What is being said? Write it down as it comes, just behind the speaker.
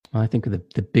Well, I think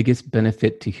the biggest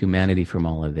benefit to humanity from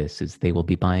all of this is they will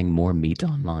be buying more meat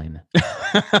online.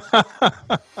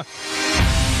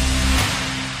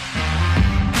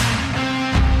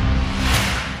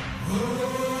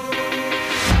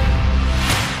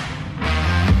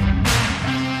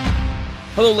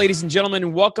 Hello, ladies and gentlemen,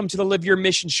 and welcome to the Live Your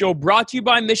Mission Show, brought to you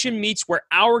by Mission Meats, where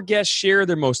our guests share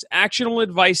their most actionable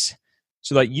advice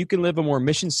so that you can live a more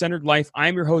mission-centered life.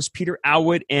 I'm your host, Peter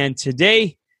Alwood, and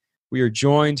today we are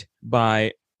joined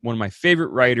by one of my favorite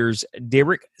writers,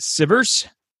 Derek Sivers.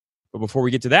 But before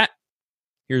we get to that,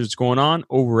 here's what's going on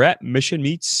over at Mission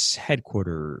Meats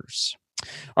headquarters.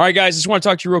 All right, guys, I just want to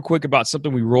talk to you real quick about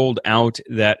something we rolled out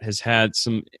that has had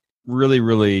some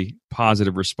really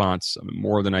positive response,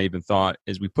 more than I even thought,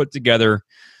 is we put together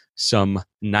some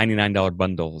 $99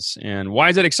 bundles. And why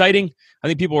is that exciting? I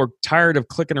think people are tired of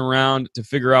clicking around to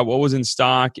figure out what was in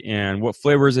stock and what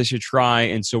flavors they should try.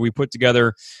 And so we put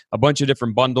together a bunch of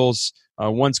different bundles.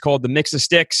 One's called the Mix of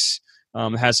Sticks.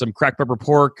 It has some cracked pepper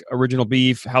pork, original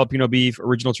beef, jalapeno beef,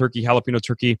 original turkey, jalapeno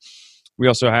turkey. We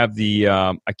also have the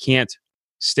I Can't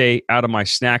Stay Out of My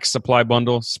Snacks supply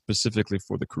bundle, specifically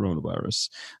for the coronavirus.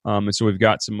 And so we've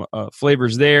got some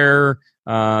flavors there,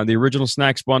 the original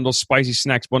snacks bundle, spicy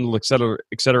snacks bundle, et cetera,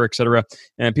 et cetera, et cetera.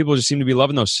 And people just seem to be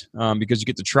loving those because you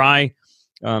get to try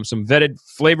some vetted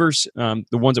flavors, the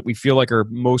ones that we feel like are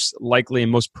most likely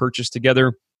and most purchased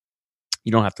together.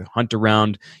 You don't have to hunt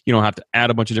around. You don't have to add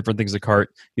a bunch of different things to the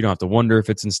cart. You don't have to wonder if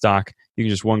it's in stock. You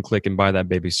can just one click and buy that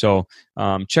baby. So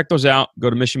check those out. Go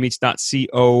to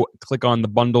missionmeats.co. Click on the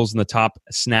bundles in the top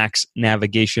snacks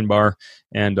navigation bar,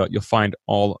 and you'll find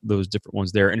all those different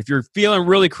ones there. And if you're feeling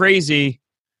really crazy,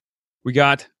 we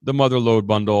got the Mother Load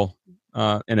bundle,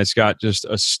 and it's got just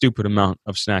a stupid amount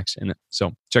of snacks in it.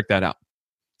 So check that out.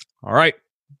 All right.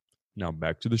 Now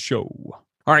back to the show.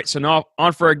 All right, so now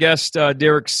on for our guest,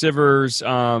 Derek Sivers.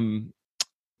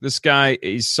 This guy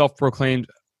is self-proclaimed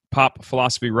pop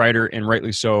philosophy writer, and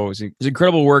rightly so. His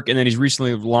incredible work, and then he's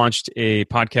recently launched a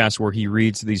podcast where he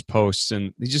reads these posts,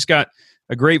 and he's just got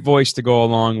a great voice to go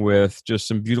along with just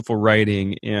some beautiful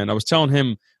writing. And I was telling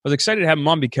him, I was excited to have him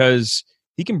on because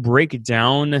he can break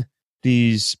down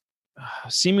these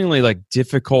seemingly like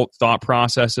difficult thought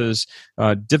processes,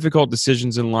 difficult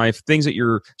decisions in life, things that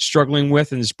you're struggling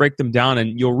with, and just break them down,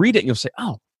 and you'll read it and you'll say,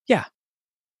 oh, yeah.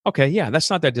 Okay, yeah,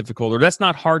 that's not that difficult, or that's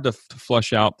not hard to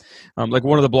flush out. Like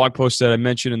one of the blog posts that I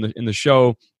mentioned in the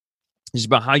show is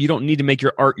about how you don't need to make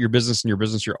your art your business and your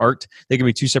business your art. They can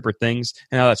be two separate things,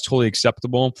 and how that's totally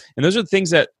acceptable. And those are the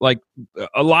things that, like,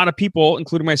 a lot of people,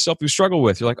 including myself, who struggle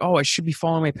with. You're like, oh, I should be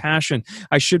following my passion.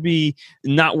 I should be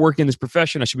not working this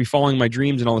profession. I should be following my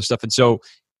dreams and all this stuff. And so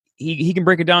he can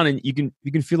break it down, and you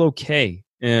can feel okay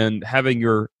and having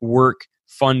your work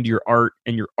fund your art,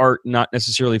 and your art not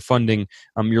necessarily funding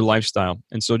your lifestyle.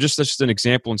 And so that's just an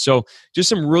example. And so just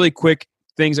some really quick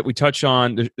things that we touch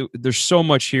on. There's so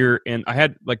much here, and I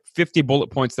had like 50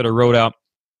 bullet points that I wrote out,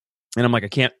 and I'm like, I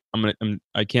can't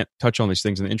touch on these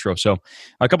things in the intro. So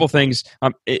a couple of things.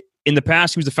 In the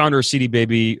past, he was the founder of CD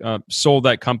Baby, sold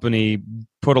that company,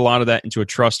 put a lot of that into a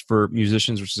trust for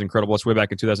musicians, which is incredible. That's way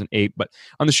back in 2008. But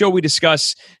on the show, we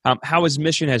discuss how his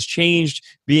mission has changed,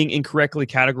 being incorrectly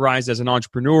categorized as an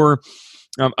entrepreneur,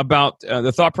 about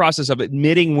the thought process of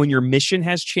admitting when your mission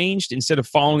has changed instead of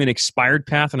following an expired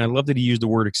path. And I love that he used the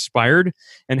word expired,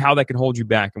 and how that can hold you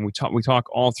back. And we talk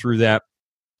all through that.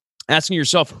 Asking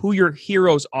yourself who your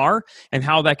heroes are and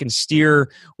how that can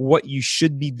steer what you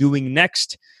should be doing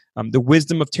next. The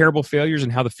wisdom of terrible failures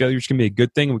and how the failures can be a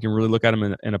good thing. We can really look at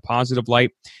them in a positive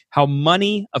light. How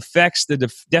money affects the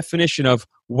definition of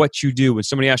what you do. When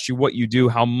somebody asks you what you do,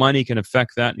 how money can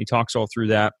affect that. And he talks all through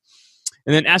that.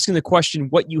 And then asking the question,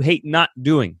 what you hate not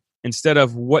doing, instead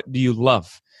of what do you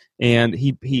love? And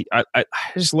I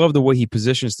just love the way he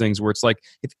positions things, where it's like,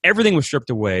 if everything was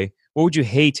stripped away, what would you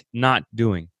hate not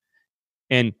doing?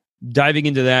 And diving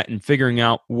into that and figuring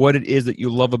out what it is that you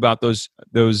love about those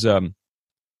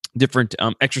different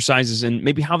exercises, and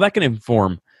maybe how that can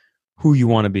inform who you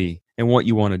want to be and what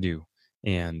you want to do,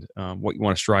 and what you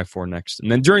want to strive for next. And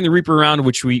then during the Reaper round,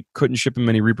 which we couldn't ship him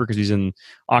any Reaper because he's in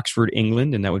Oxford,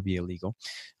 England, and that would be illegal.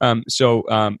 So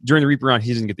during the Reaper round,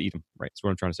 he doesn't get to eat them. Right, that's what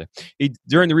I'm trying to say.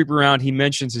 During the Reaper round, he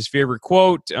mentions his favorite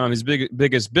quote, his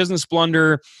biggest business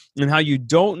blunder, and how you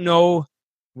don't know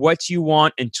what you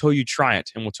want until you try it.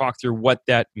 And we'll talk through what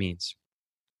that means.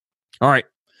 All right.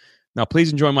 Now,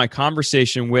 please enjoy my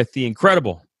conversation with the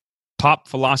incredible pop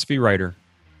philosophy writer,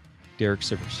 Derek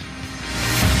Sivers.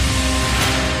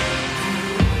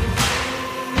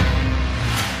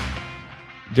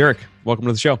 Derek, welcome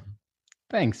to the show.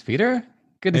 Thanks, Peter.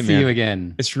 Good to Hey, see man. you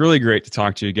again. It's really great to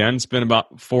talk to you again. It's been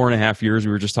about 4.5 years.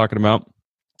 We were just talking about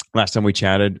last time we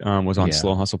chatted was on Yeah.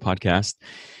 Slow Hustle podcast,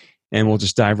 and we'll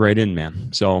just dive right in,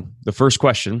 man. So the first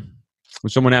question,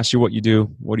 when someone asks you what you do,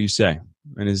 what do you say?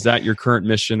 And is that your current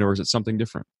mission, or is it something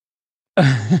different?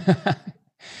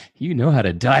 You know how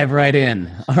to dive right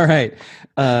in. All right.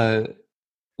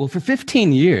 Well, for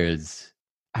 15 years,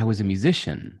 I was a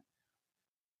musician.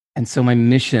 And so my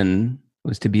mission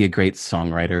was to be a great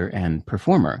songwriter and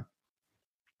performer.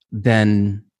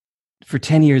 Then for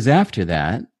 10 years after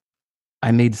that,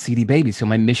 I made CD Baby. So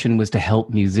my mission was to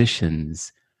help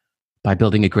musicians by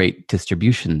building a great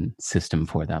distribution system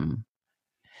for them.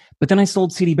 But then I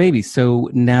sold CD Baby. So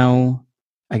now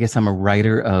I guess I'm a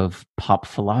writer of pop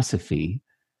philosophy.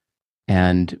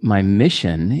 And my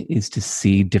mission is to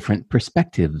see different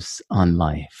perspectives on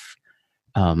life.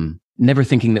 Never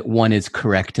thinking that one is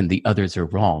correct and the others are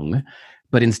wrong,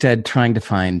 but instead trying to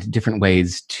find different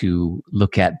ways to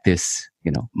look at this,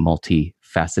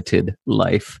 multifaceted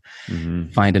life,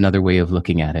 find another way of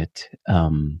looking at it.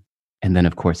 And then,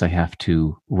 of course, I have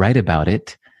to write about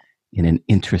it in an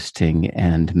interesting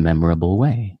and memorable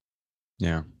way.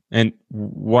 Yeah. And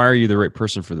why are you the right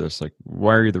person for this? Like,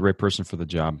 why are you the right person for the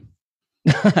job?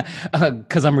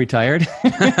 Because I'm retired.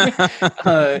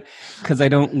 Because I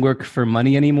don't work for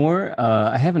money anymore.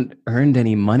 I haven't earned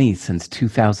any money since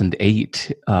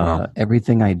 2008. Wow.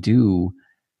 Everything I do,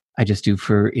 I just do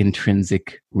for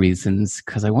intrinsic reasons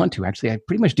because I want to. Actually, I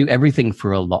pretty much do everything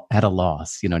for at a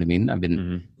loss. You know what I mean? I've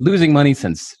been losing money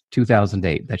since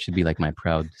 2008. That should be like my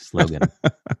proud slogan.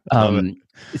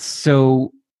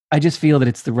 So I just feel that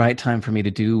it's the right time for me to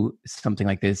do something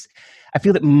like this. I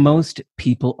feel that most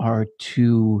people are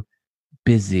too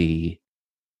busy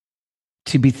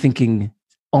to be thinking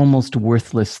almost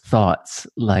worthless thoughts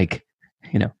like,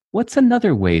 what's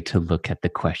another way to look at the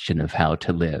question of how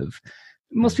to live?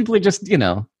 Most people are just, they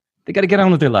got to get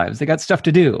on with their lives. They got stuff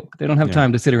to do. They don't have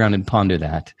time to sit around and ponder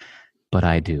that. But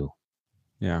I do.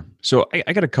 Yeah. So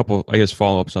I got a couple,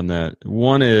 follow-ups on that.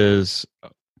 One is,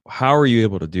 how are you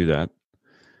able to do that?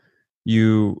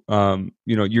 You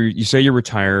say you're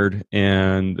retired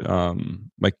and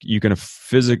you can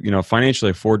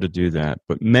financially afford to do that,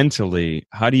 but mentally,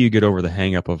 how do you get over the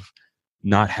hang up of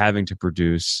not having to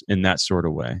produce in that sort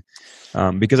of way?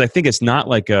 Because I think it's not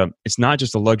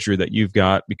just a luxury that you've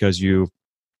got because you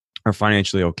are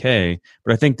financially okay,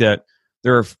 but I think that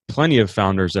there are plenty of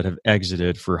founders that have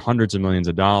exited for hundreds of millions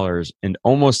of dollars, and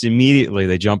almost immediately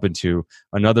they jump into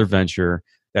another venture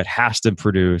that has to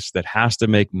produce, that has to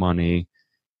make money,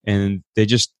 and they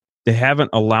haven't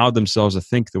allowed themselves to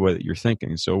think the way that you're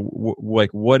thinking. So,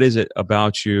 what is it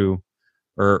about you,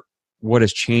 or what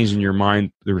has changed in your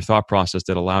mind, your thought process,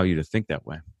 that allow you to think that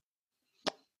way?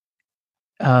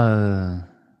 I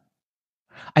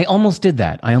almost did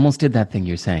that. I almost did that thing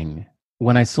you're saying.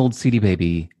 When I sold CD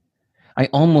Baby, I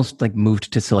almost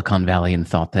moved to Silicon Valley and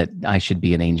thought that I should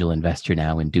be an angel investor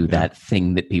now and do that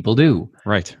thing that people do.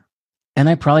 Right. And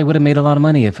I probably would have made a lot of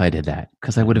money if I did that,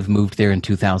 because I would have moved there in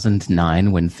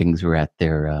 2009 when things were at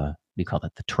their, we call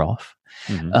that the trough.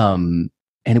 And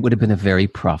it would have been a very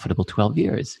profitable 12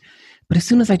 years. But as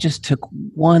soon as I just took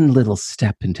one little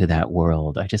step into that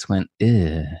world, I just went,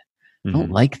 I don't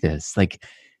like this. Like,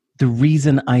 the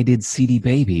reason I did CD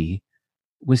Baby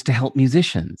was to help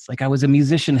musicians. Like, I was a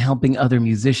musician helping other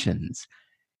musicians.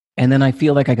 And then I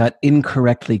feel like I got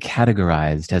incorrectly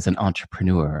categorized as an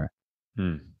entrepreneur.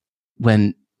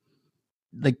 When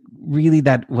really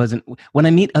that wasn't, when I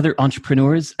meet other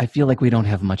entrepreneurs, I feel like we don't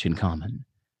have much in common.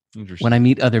 When I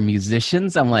meet other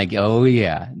musicians, I'm like, oh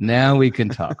yeah, now we can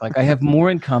talk. Like, I have more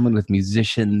in common with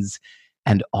musicians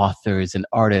and authors and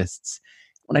artists.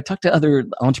 When I talk to other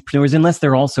entrepreneurs, unless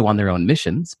they're also on their own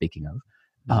mission, speaking of,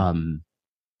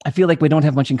 I feel like we don't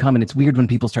have much in common. It's weird when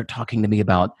people start talking to me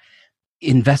about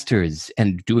investors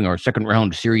and doing our second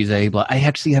round Series A, blah. I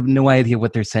actually have no idea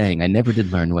what they're saying. I never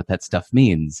did learn what that stuff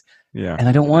means. Yeah. And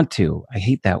I don't want to. I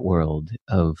hate that world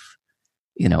of,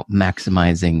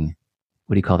 maximizing,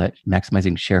 what do you call that?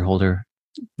 Maximizing shareholder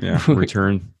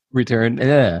return.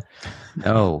 Yeah.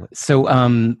 No. So,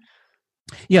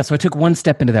 so I took one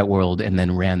step into that world and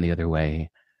then ran the other way.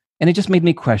 And it just made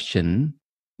me question,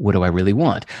 what do I really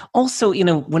want? Also,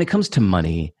 when it comes to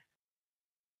money,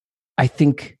 I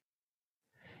think,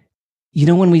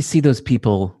 when we see those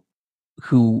people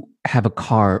who have a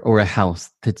car or a house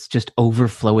that's just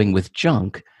overflowing with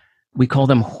junk, we call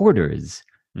them hoarders.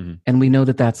 And we know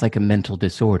that that's like a mental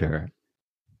disorder.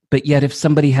 But yet if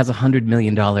somebody has $100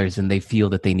 million and they feel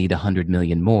that they need 100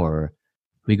 million more,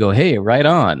 we go, hey, right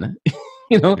on.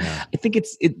 I think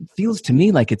it feels to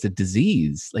me like it's a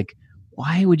disease. Like,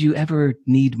 why would you ever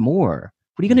need more?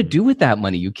 what are you going to do with that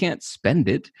money? You can't spend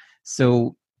it.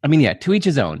 So, I mean, yeah, to each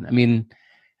his own. I mean,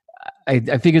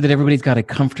 I figure that everybody's got a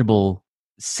comfortable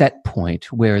set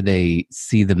point where they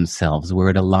see themselves, where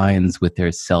it aligns with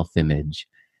their self-image.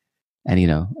 And, you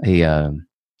know,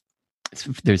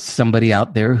 there's somebody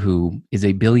out there who is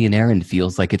a billionaire and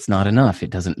feels like it's not enough.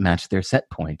 It doesn't match their set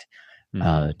point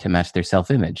to match their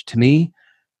self-image. To me,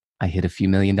 I hit a few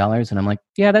 $1 million and I'm like,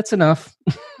 yeah, that's enough.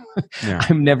 Yeah.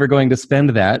 I'm never going to spend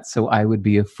that. So I would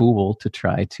be a fool to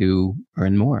try to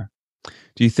earn more.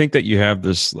 Do you think that you have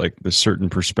this certain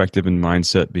perspective and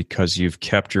mindset because you've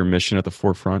kept your mission at the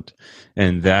forefront,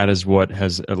 and that is what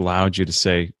has allowed you to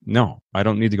say, no, I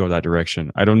don't need to go that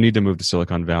direction. I don't need to move to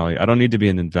Silicon Valley. I don't need to be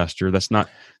an investor. That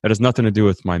has nothing to do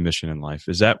with my mission in life.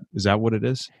 Is that what it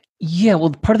is? Yeah.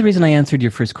 Well, part of the reason I answered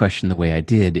your first question the way I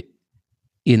did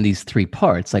in these 3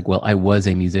 parts, like, well, I was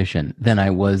a musician, then I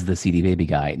was the CD Baby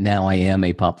guy, now I am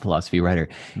a pop philosophy writer,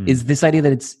 is this idea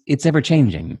that it's ever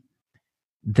changing,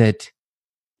 that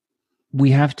we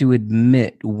have to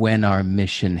admit when our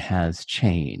mission has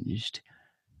changed.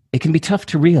 It can be tough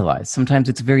to realize. Sometimes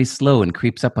it's very slow and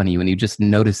creeps up on you, and you just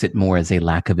notice it more as a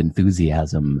lack of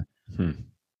enthusiasm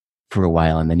for a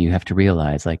while. And then you have to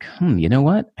realize, like, you know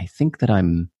what? I think that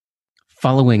I'm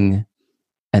following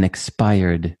an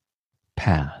expired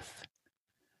path.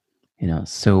 You know,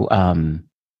 so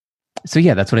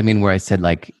yeah, that's what I mean, where I said,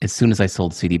 like, as soon as I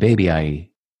sold CD Baby, I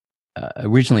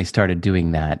originally started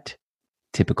doing that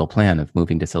typical plan of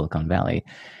moving to Silicon Valley,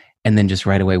 and then just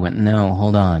right away went, no,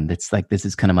 hold on, this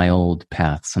is kind of my old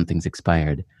path, something's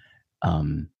expired.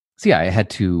 So yeah, I had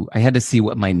to see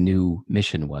what my new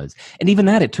mission was, and even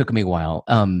that, it took me a while.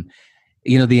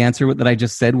 You know, the answer that I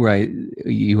just said, where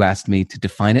you asked me to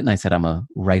define it, and I said I'm a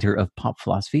writer of pop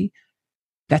philosophy.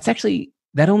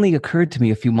 That only occurred to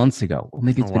me a few months ago. Well,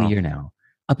 maybe it's been a year now.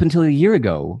 Up until a year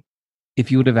ago,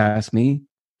 if you would have asked me,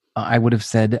 I would have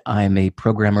said I'm a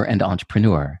programmer and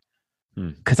entrepreneur,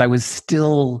 because I was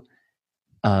still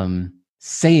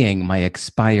saying my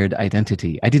expired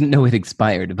identity. I didn't know it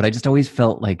expired, but I just always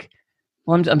felt like,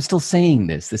 well, I'm still saying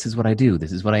this. This is what I do.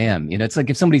 This is what I am. You know, it's like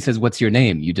if somebody says, what's your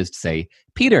name? You just say,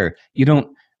 Peter. You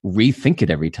don't rethink it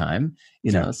every time.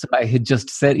 You know, so I had just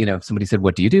said, you know, if somebody said,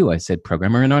 what do you do? I said,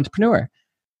 programmer and entrepreneur.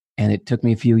 And it took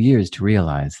me a few years to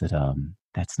realize that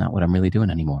that's not what I'm really doing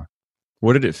anymore.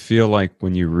 What did it feel like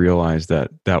when you realized that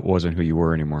wasn't who you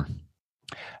were anymore?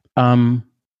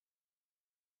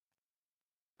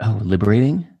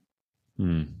 Liberating.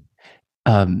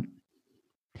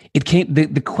 It came.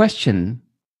 The question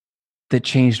that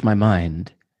changed my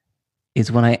mind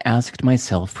is when I asked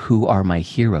myself, "Who are my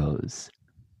heroes?"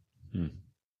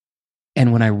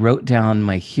 And when I wrote down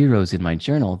my heroes in my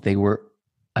journal,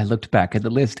 I looked back at the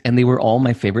list, and they were all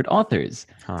my favorite authors.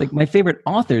 It's like, my favorite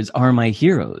authors are my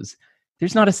heroes.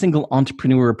 There's not a single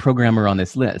entrepreneur or programmer on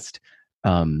this list.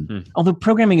 Although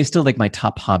programming is still like my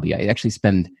top hobby. I actually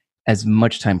spend as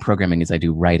much time programming as I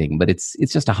do writing, but it's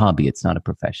just a hobby. It's not a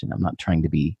profession. I'm not trying to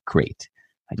be great.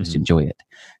 I just enjoy it.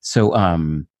 So,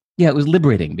 yeah, it was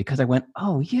liberating, because I went,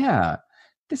 oh yeah,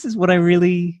 this is what I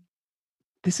really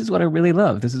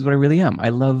love. This is what I really am. I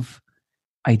love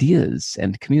ideas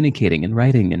and communicating and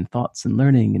writing and thoughts and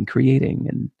learning and creating.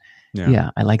 And yeah,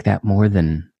 I like that more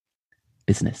than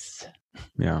business.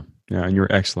 Yeah. Yeah. And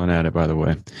you're excellent at it, by the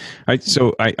way. I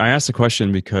asked the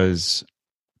question because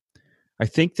I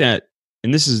think that,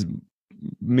 and this is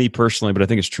me personally, but I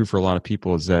think it's true for a lot of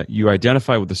people, is that you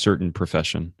identify with a certain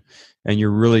profession and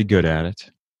you're really good at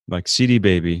it. Like CD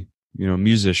Baby, you know,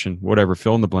 musician, whatever,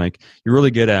 fill in the blank. You're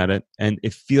really good at it. And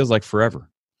it feels like forever.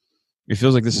 It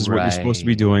feels like this is what you're supposed to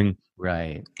be doing.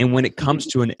 Right. And when it comes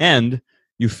to an end,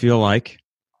 you feel like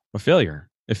a failure.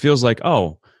 It feels like,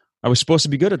 oh, I was supposed to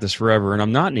be good at this forever and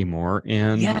I'm not anymore.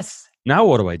 And now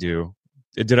what do I do?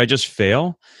 Did I just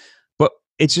fail? But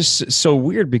it's just so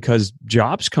weird, because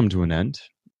jobs come to an end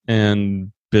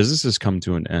and businesses come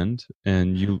to an end,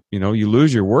 and you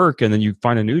lose your work, and then you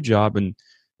find a new job, and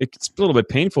it's a little bit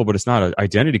painful, but it's not an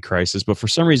identity crisis. But for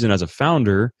some reason, as a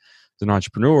founder, as an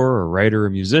entrepreneur or a writer or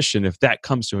musician, if that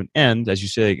comes to an end, as you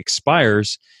say,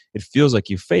 expires, it feels like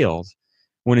you failed.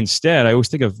 When instead, I always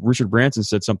think of Richard Branson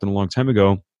said something a long time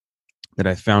ago that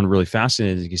I found really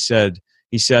fascinating.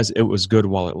 He says it was good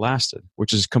while it lasted,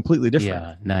 which is completely different.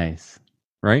 Yeah, nice.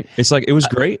 Right? It's like, it was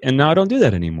great, and now I don't do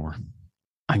that anymore.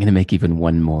 I'm going to make even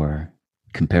one more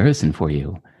comparison for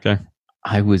you. Okay.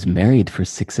 I was married for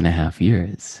 6.5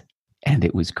 years, and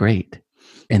it was great.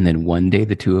 And then one day,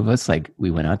 the two of us, we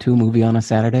went out to a movie on a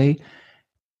Saturday,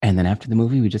 and then after the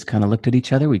movie, we just kind of looked at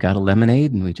each other. We got a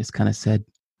lemonade, and we just kind of said,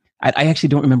 I actually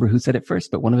don't remember who said it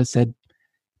first, but one of us said,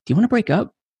 "Do you want to break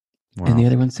up?" Wow. And the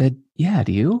other one said, "Yeah,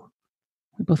 do you?"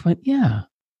 We both went, yeah,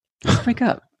 let's break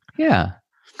up. Yeah,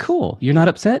 cool. You're not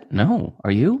upset? No.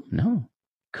 Are you? No.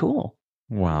 Cool.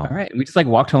 Wow. All right. We just like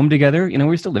walked home together. You know,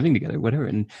 we're still living together, whatever.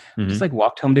 And we just like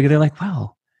walked home together like,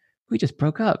 wow, we just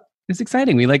broke up. It's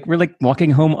exciting. We're like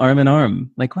walking home arm in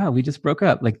arm. Like, wow, we just broke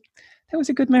up. Like, that was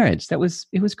a good marriage. It was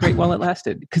great while it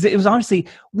lasted. Because it was honestly,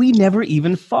 we never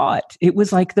even fought. It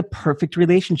was like the perfect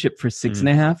relationship for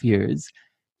 6.5 years.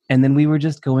 And then we were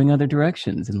just going other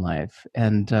directions in life.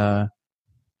 And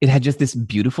it had just this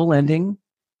beautiful ending,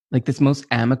 like this most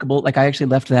amicable. Like, I actually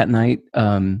left that night.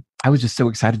 I was just so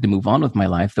excited to move on with my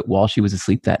life that while she was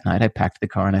asleep that night, I packed the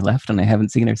car and I left, and I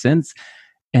haven't seen her since.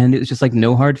 And it was just like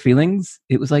no hard feelings.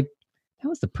 It was like, that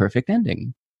was the perfect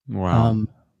ending. Wow.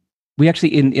 We actually,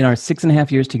 in our 6.5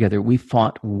 years together, we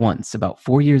fought once. About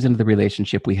 4 years into the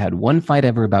relationship, we had one fight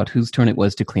ever about whose turn it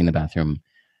was to clean the bathroom.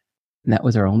 And that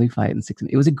was our only fight in 6.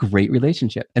 It was a great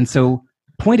relationship. And so,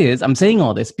 point is, I'm saying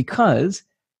all this because,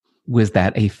 was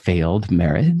that a failed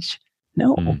marriage?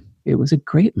 No, it was a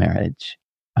great marriage.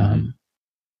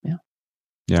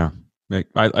 Yeah.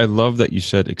 I love that you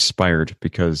said expired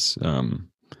because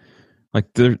like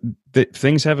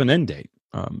things have an end date.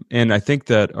 And I think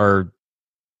that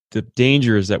the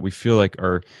danger is that we feel like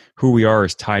who we are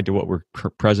is tied to what we're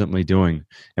presently doing.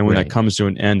 And when that comes to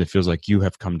an end, it feels like you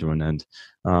have come to an end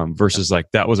versus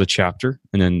like that was a chapter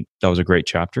and then that was a great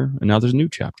chapter. And now there's a new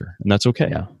chapter and that's okay.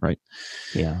 Yeah. Right.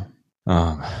 Yeah.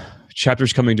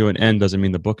 Chapters coming to an end doesn't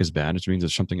mean the book is bad. It means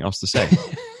there's something else to say.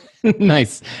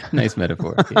 Nice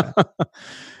metaphor. Yeah.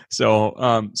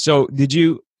 So did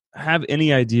you have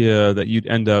any idea that you'd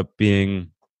end up being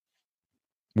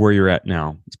where you're at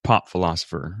now? It's pop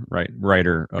philosopher, right?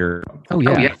 Writer. Oh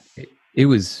yeah. It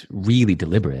was really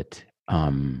deliberate.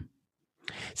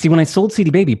 See, when I sold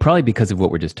CD Baby, probably because of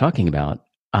what we're just talking about,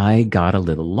 I got a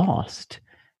little lost.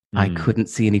 I couldn't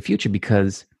see any future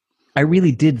because I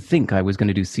really did think I was going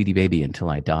to do CD Baby until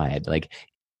I died. Like,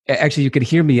 actually, you could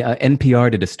hear me. NPR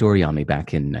did a story on me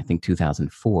back in, I think,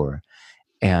 2004.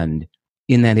 And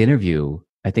in that interview,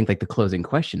 I think like the closing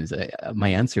question is, my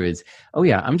answer is, oh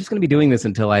yeah, I'm just going to be doing this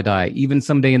until I die. Even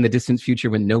someday in the distant future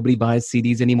when nobody buys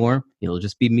CDs anymore, it'll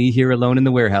just be me here alone in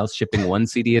the warehouse shipping one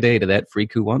CD a day to that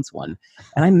freak who wants one.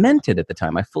 And I meant it at the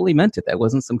time. I fully meant it. That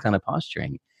wasn't some kind of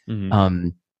posturing.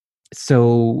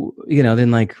 So,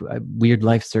 then like weird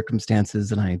life circumstances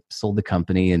and I sold the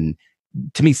company, and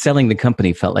to me, selling the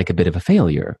company felt like a bit of a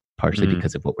failure, partially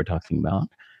because of what we're talking about.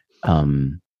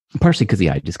 Partially because,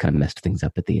 I just kind of messed things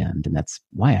up at the end, and that's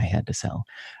why I had to sell.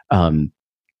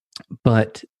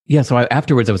 But yeah, so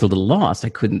afterwards I was a little lost. I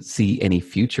couldn't see any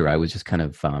future. I was just kind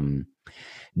of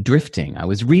drifting. I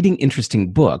was reading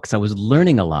interesting books. I was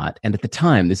learning a lot. And at the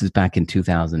time, this is back in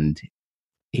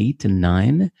 2008 and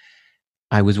 9,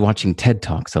 I was watching TED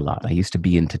Talks a lot. I used to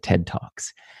be into TED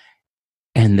Talks.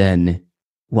 And then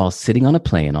while sitting on a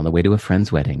plane on the way to a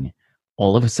friend's wedding,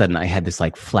 all of a sudden I had this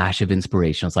like flash of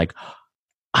inspiration. I was like,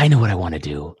 I know what I want to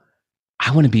do.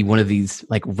 I want to be one of these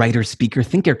like writer, speaker,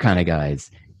 thinker kind of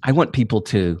guys. I want people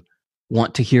to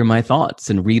want to hear my thoughts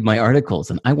and read my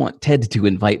articles. And I want TED to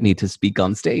invite me to speak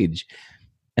on stage.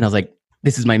 And I was like,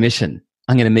 this is my mission.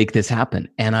 I'm going to make this happen.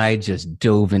 And I just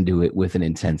dove into it with an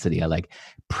intensity. I like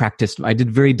practiced. I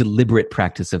did very deliberate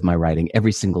practice of my writing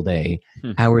every single day,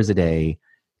 hours a day,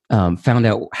 found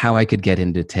out how I could get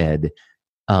into TED.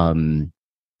 And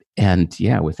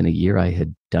yeah, within a year I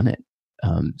had done it.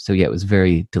 So yeah, it was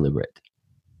very deliberate.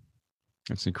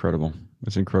 That's incredible.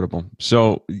 That's incredible.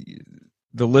 So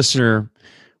the listener,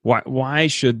 why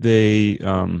should they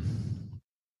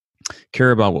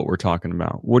care about what we're talking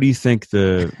about? What do you think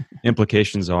the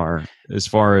implications are as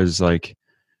far as like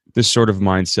this sort of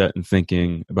mindset and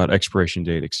thinking about expiration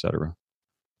date, et cetera?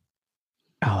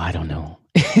 Oh, I don't know.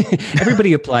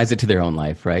 Everybody applies it to their own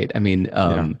life, right? I mean,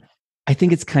 I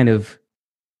think it's kind of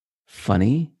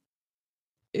funny.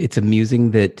 It's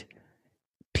amusing that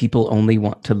people only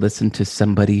want to listen to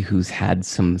somebody who's had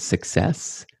some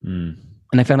success. And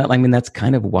I found out, I mean, that's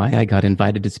kind of why I got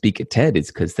invited to speak at TED, is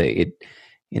because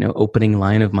opening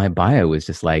line of my bio is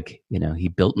just like, he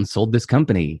built and sold this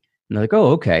company. And they're like,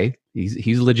 oh, okay.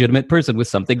 He's a legitimate person with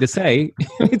something to say.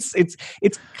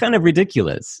 It's kind of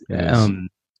ridiculous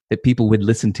that people would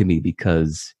listen to me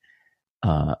because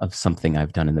of something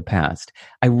I've done in the past.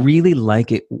 I really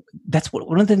like it. That's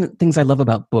one of the things I love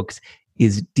about books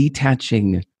is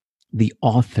detaching the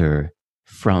author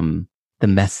from the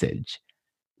message.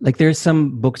 Like there's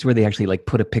some books where they actually like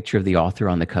put a picture of the author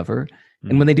on the cover.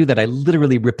 And when they do that, I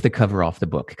literally rip the cover off the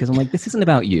book because I'm like, this isn't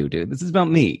about you, dude. This is about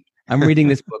me. I'm reading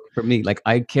this book for me. Like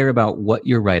I care about what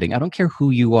you're writing. I don't care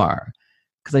who you are,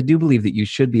 because I do believe that you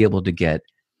should be able to get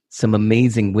some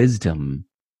amazing wisdom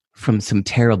from some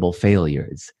terrible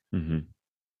failures. Mm-hmm.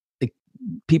 Like,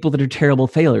 people that are terrible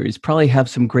failures probably have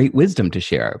some great wisdom to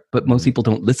share, but most people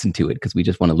don't listen to it because we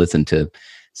just want to listen to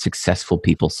successful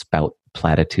people spout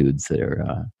platitudes that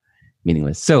are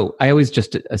meaningless. So I always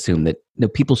just assume that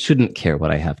people shouldn't care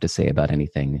what I have to say about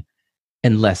anything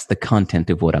unless the content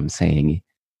of what I'm saying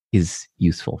is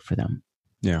useful for them.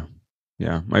 Yeah.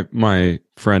 Yeah. My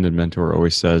friend and mentor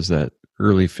always says that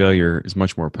early failure is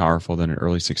much more powerful than an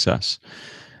early success.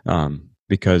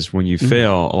 Because when you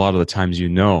fail, a lot of the times,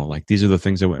 like, these are the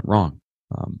things that went wrong.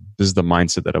 This is the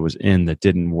mindset that I was in that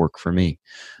didn't work for me.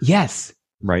 Yes.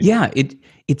 Right. Yeah.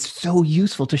 It's so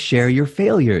useful to share your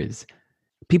failures.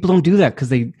 People don't do that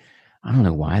because I don't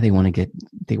know why they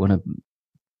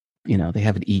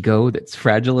have an ego that's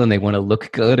fragile and they want to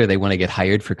look good, or they want to get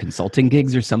hired for consulting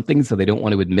gigs or something. So they don't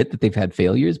want to admit that they've had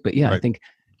failures. But yeah, right. I think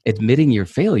admitting your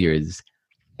failures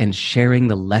and sharing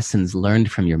the lessons learned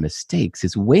from your mistakes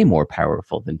is way more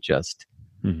powerful than just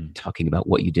talking about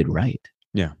what you did right.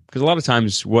 Yeah. Because a lot of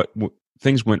times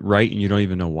things went right and you don't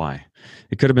even know why.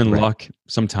 It could have been luck,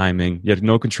 some timing. You had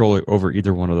no control over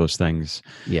either one of those things.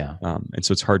 Yeah. And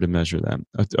so it's hard to measure that.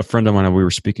 A friend of mine, we were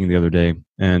speaking the other day,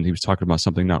 and he was talking about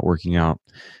something not working out.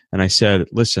 And I said,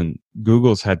 listen,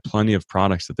 Google's had plenty of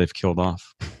products that they've killed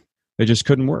off. They just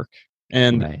couldn't work.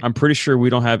 And I'm pretty sure we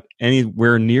don't have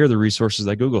anywhere near the resources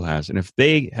that Google has. And if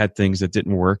they had things that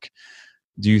didn't work,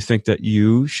 do you think that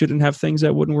you shouldn't have things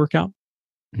that wouldn't work out?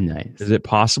 Nice. Is it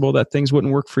possible that things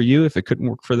wouldn't work for you if it couldn't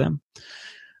work for them?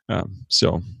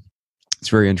 So it's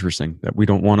very interesting that we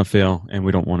don't want to fail and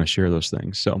we don't want to share those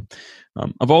things. So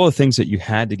of all the things that you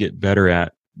had to get better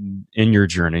at in your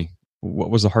journey, what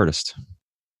was the hardest?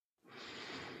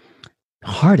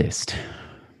 Hardest?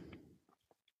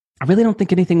 I really don't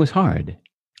think anything was hard.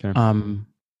 Okay.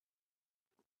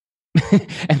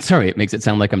 And sorry, it makes it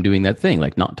sound like I'm doing that thing,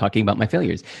 like not talking about my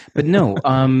failures. But no.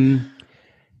 All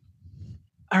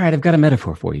right, I've got a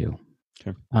metaphor for you.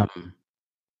 Okay.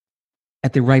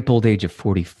 At the ripe old age of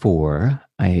 44,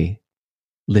 I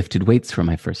lifted weights for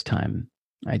my first time.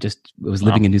 I was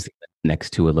living in New Zealand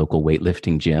next to a local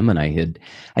weightlifting gym, and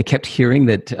I kept hearing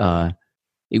that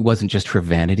it wasn't just for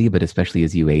vanity, but especially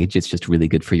as you age, it's just really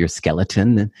good for your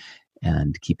skeleton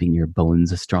and keeping your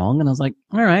bones strong. And I was like,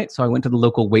 all right. So I went to the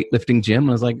local weightlifting gym, and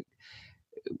I was like,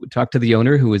 talked to the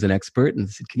owner, who was an expert, and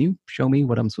said, can you show me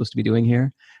what I'm supposed to be doing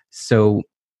here? So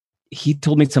he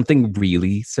told me something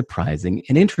really surprising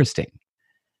and interesting,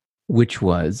 which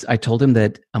was, I told him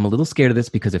that I'm a little scared of this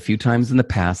because a few times in the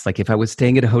past, like if I was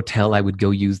staying at a hotel, I would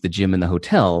go use the gym in the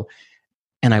hotel,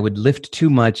 and I would lift too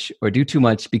much or do too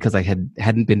much because I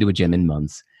hadn't been to a gym in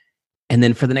months. And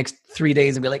then for the next 3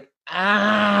 days, I'd be like,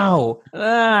 ow,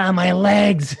 my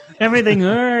legs, everything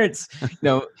hurts.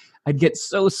 I'd get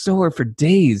so sore for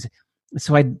days.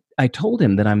 So I told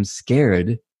him that I'm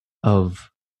scared of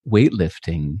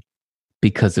weightlifting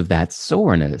because of that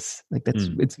soreness. Like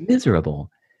it's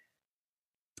miserable.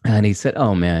 And he said,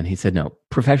 oh man, he said, no,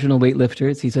 professional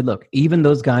weightlifters. He said, look, even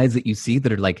those guys that you see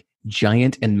that are like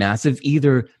giant and massive,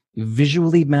 either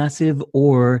visually massive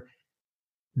or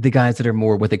the guys that are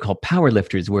more what they call power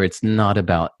lifters, where it's not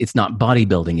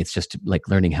bodybuilding. It's just like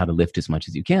learning how to lift as much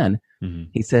as you can.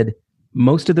 Mm-hmm. He said,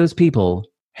 most of those people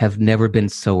have never been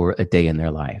sore a day in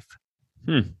their life.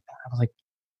 I was like,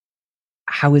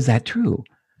 how is that true?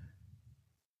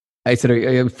 I said,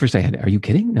 are you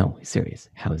kidding? No, he's serious.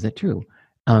 How is that true?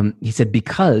 He said,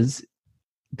 because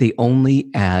they only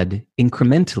add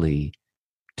incrementally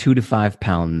 2 to 5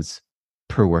 pounds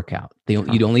per workout.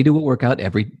 You'd only do a workout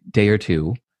every day or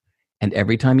two. And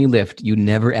every time you lift, you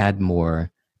never add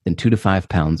more than 2 to 5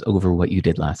 pounds over what you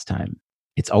did last time.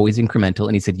 It's always incremental.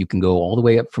 And he said, you can go all the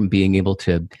way up from being able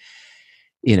to,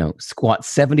 squat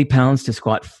 70 pounds to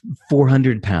squat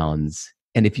 400 pounds.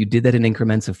 And if you did that in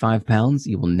increments of 5 pounds,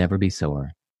 you will never be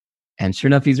sore. And sure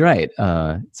enough, he's right.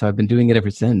 So I've been doing it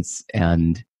ever since.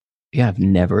 And yeah, I've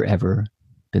never, ever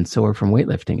been sore from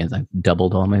weightlifting as I've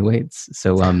doubled all my weights.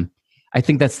 So I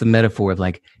think that's the metaphor of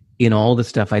like, in all the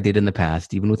stuff I did in the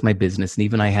past, even with my business, and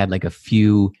even I had like a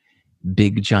few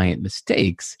big giant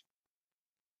mistakes,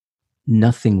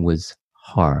 nothing was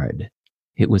hard.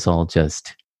 It was all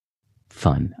just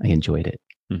fun. I enjoyed it.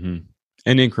 Mm-hmm.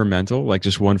 And incremental, like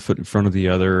just one foot in front of the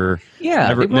other.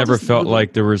 Yeah. Never felt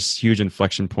like there was huge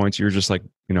inflection points. You were just like,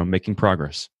 making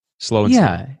progress, slow and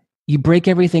steady. You break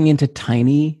everything into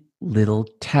tiny little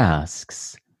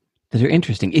tasks that are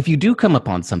interesting. If you do come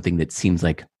upon something that seems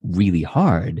like really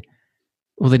hard,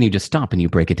 well, then you just stop and you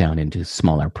break it down into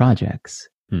smaller projects.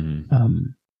 Mm-hmm.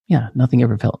 Nothing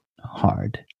ever felt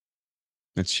hard.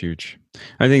 That's huge.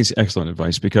 I think it's excellent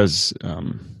advice because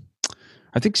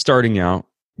I think starting out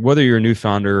whether you're a new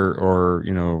founder or,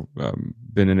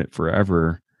 been in it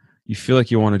forever, you feel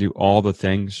like you want to do all the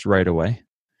things right away.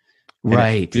 And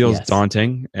Right. it feels yes.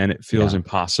 daunting and it feels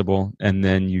impossible. And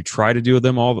then you try to do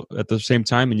them all at the same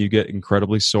time and you get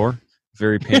incredibly sore,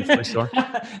 very painfully sore.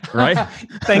 Right?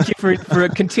 Thank you for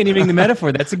continuing the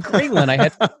metaphor. That's a great one. I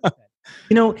had,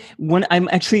 when I'm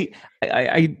actually,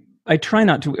 I try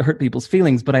not to hurt people's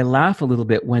feelings, but I laugh a little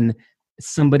bit when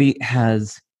somebody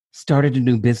has started a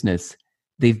new business.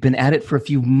 They've been at it for a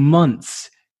few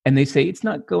months and they say, it's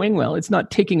not going well. It's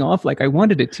not taking off like I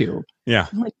wanted it to. Yeah.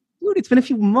 I'm like, dude, it's been a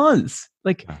few months.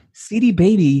 Like CD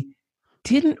Baby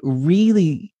didn't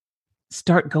really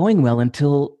start going well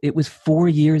until it was 4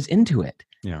 years into it.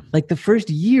 Yeah. Like the first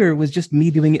year was just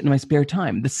me doing it in my spare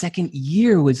time. The second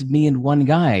year was me and one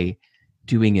guy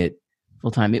doing it full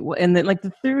time. And then like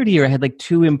the third year I had like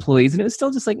 2 employees and it was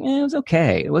still just like, it was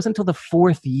okay. It wasn't until the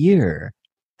 4th year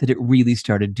that it really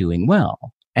started doing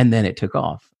well. And then it took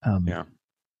off.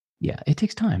 Yeah, it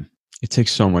takes time. It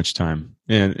takes so much time.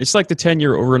 And it's like the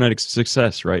 10-year overnight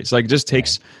success, right? It's like it just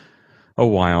takes a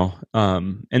while.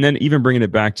 And then even bringing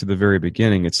it back to the very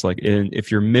beginning, it's like if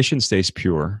your mission stays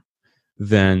pure,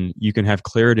 then you can have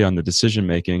clarity on the decision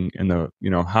making and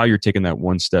how you're taking that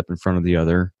one step in front of the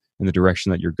other in the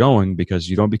direction that you're going,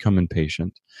 because you don't become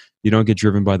impatient. You don't get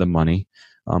driven by the money.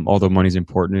 Although money's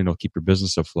important, it'll keep your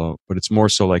business afloat. But it's more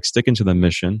so like sticking to the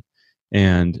mission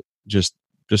and just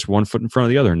one foot in front of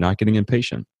the other, not getting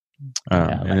impatient.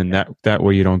 And then that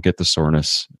way you don't get the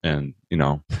soreness and,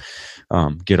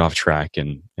 get off track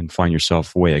and find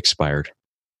yourself way expired.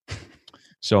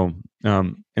 So,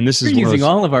 and this is using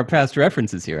all of our past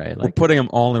references here. I like putting them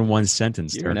all in one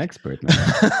sentence. You're an expert,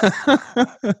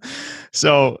 man.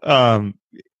 So,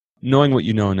 knowing what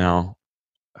you know now,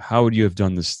 how would you have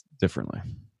done this differently?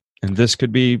 And this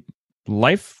could be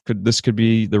life. This could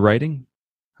be the writing,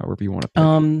 however you want to pick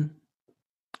it.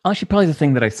 Actually, probably the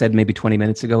thing that I said maybe 20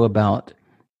 minutes ago about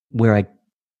where I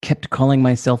kept calling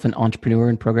myself an entrepreneur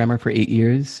and programmer for 8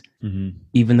 years,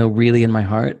 even though really in my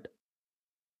heart,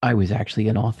 I was actually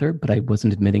an author, but I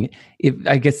wasn't admitting it.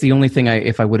 I guess the only thing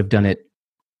if I would have done it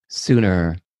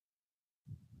sooner,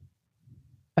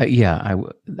 I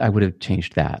would have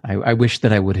changed that. I wish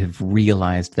that I would have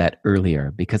realized that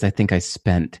earlier, because I think I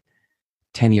spent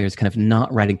 10 years kind of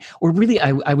not writing, or really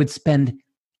I would spend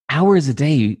hours a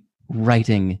day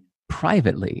writing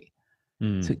privately.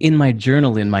 So in my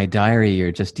journal, in my diary,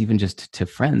 or just to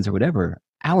friends or whatever,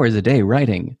 hours a day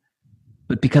writing.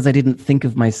 But because I didn't think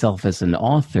of myself as an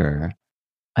author,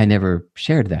 I never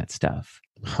shared that stuff.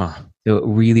 So it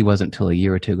really wasn't until a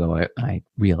year or two ago I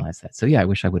realized that. So yeah, I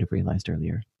wish I would have realized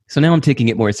earlier. So now I'm taking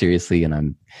it more seriously and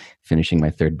I'm finishing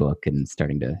my 3rd book and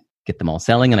starting to get them all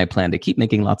selling. And I plan to keep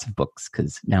making lots of books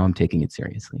because now I'm taking it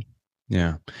seriously.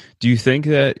 Yeah. Do you think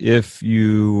that if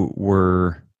you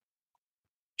were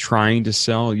trying to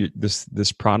sell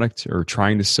this product or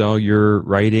trying to sell your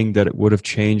writing, that it would have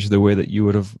changed the way that you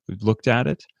would have looked at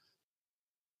it?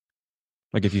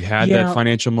 Like if you had that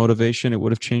financial motivation, it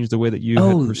would have changed the way that you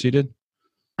had proceeded?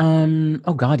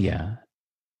 Oh God, yeah.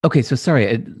 Okay, so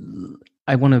sorry.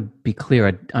 I want to be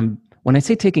clear. When I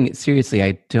say taking it seriously,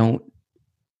 I'm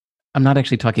not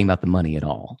actually talking about the money at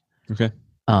all. Okay.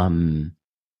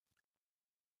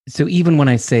 So even when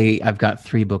I say I've got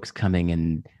 3 books coming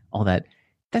and all that,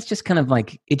 that's just kind of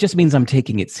like, it just means I'm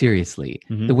taking it seriously.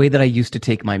 The way that I used to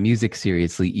take my music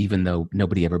seriously, even though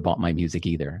nobody ever bought my music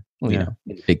either. Well, in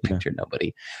the big picture,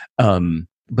 nobody.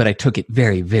 But I took it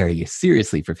very, very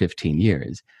seriously for 15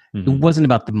 years. It wasn't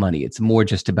about the money. It's more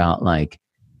just about like,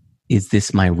 is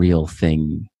this my real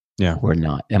thing or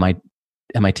not? Am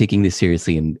I taking this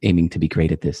seriously and aiming to be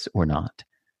great at this or not?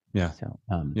 Yeah. So,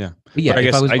 yeah. But yeah,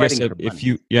 but I guess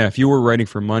if you were writing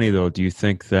for money though, do you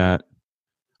think that,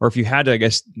 or if you had to, I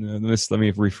guess, let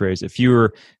me rephrase. If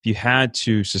you had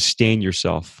to sustain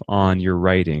yourself on your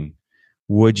writing,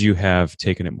 would you have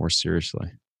taken it more seriously?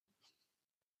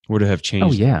 Would it have changed?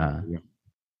 Oh yeah.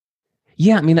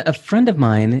 Yeah. I mean, a friend of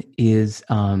mine is,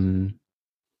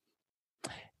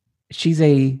 she's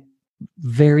a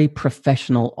very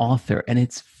professional author, and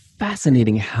it's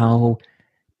fascinating how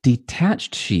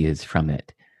detached she is from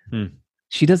it.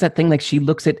 She does that thing, like she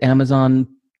looks at Amazon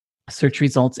search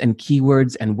results and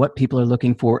keywords and what people are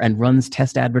looking for and runs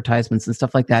test advertisements and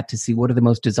stuff like that to see what are the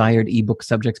most desired ebook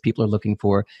subjects people are looking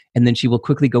for. And then she will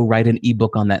quickly go write an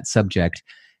ebook on that subject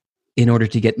in order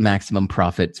to get maximum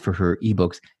profits for her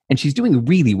ebooks. And she's doing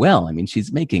really well. I mean,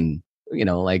 she's making,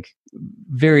 like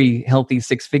very healthy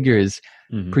 6 figures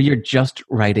per year just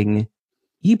writing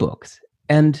ebooks.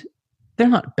 And they're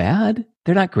not bad.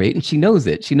 They're not great. And she knows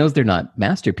it. She knows they're not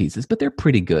masterpieces, but they're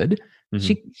pretty good.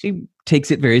 Mm-hmm. She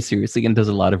takes it very seriously and does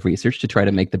a lot of research to try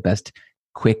to make the best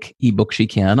quick ebook she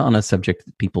can on a subject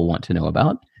that people want to know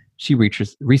about. She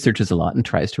researches a lot and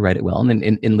tries to write it well, and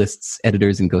then enlists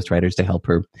editors and ghostwriters to help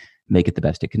her make it the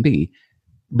best it can be.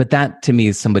 But that, to me,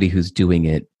 is somebody who's doing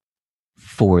it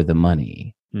for the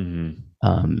money.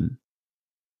 Mm-hmm.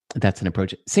 That's an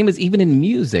approach. Same as even in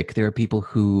music, there are people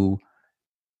who,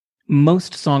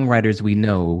 most songwriters we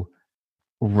know,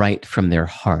 write from their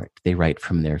heart. They write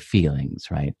from their feelings,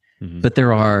 right? Mm-hmm. But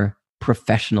there are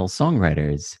professional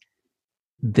songwriters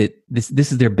that this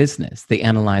is their business. They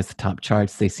analyze the top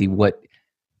charts. They see what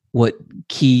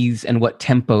keys and what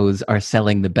tempos are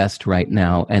selling the best right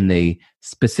now, and they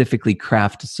specifically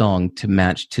craft a song to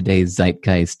match today's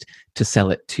zeitgeist to sell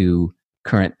it to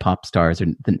current pop stars or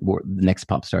the next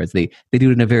pop stars. They do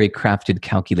it in a very crafted,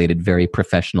 calculated, very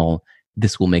professional,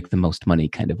 this will make the most money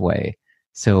kind of way.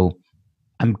 So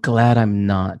I'm glad I'm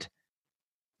not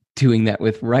doing that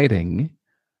with writing,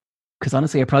 because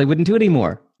honestly, I probably wouldn't do it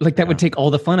anymore. Like that would take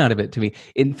all the fun out of it to me.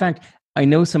 In fact, I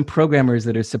know some programmers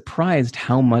that are surprised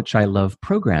how much I love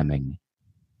programming.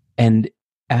 And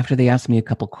after they ask me a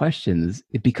couple questions,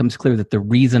 it becomes clear that the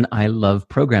reason I love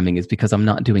programming is because I'm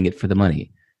not doing it for the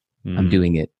money. I'm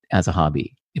doing it as a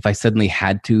hobby. If I suddenly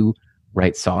had to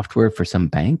write software for some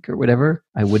bank or whatever,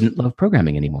 I wouldn't love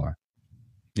programming anymore.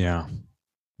 Yeah.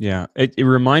 Yeah. It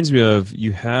reminds me of,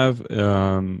 you have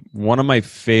one of my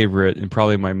favorite and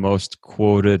probably my most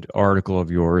quoted article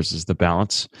of yours is The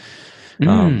Balance.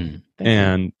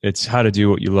 And it's how to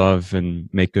do what you love and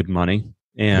make good money.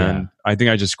 And I think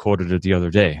I just quoted it the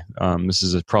other day. This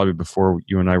is probably before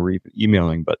you and I were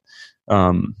emailing, but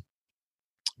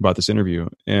about this interview.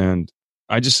 And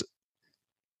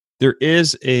there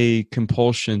is a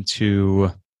compulsion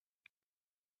to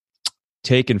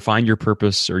take and find your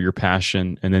purpose or your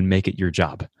passion and then make it your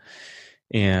job.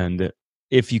 And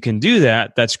if you can do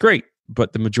that, that's great.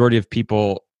 But the majority of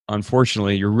people,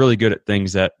 unfortunately, you're really good at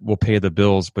things that will pay the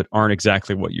bills, but aren't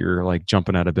exactly what you're like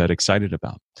jumping out of bed excited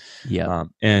about. Yeah.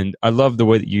 And I love the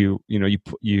way that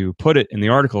you put it in the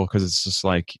article, because it's just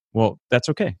like, well, that's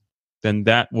okay. Then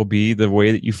that will be the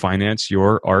way that you finance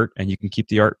your art, and you can keep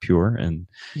the art pure, and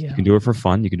you can do it for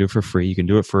fun. You can do it for free. You can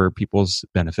do it for people's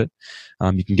benefit.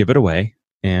 You can give it away,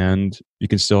 and you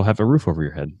can still have a roof over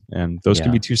your head. And those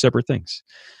can be two separate things.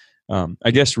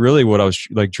 I guess really what I was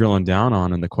like drilling down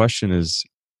on, and the question is,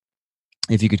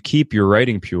 if you could keep your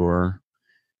writing pure,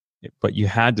 but you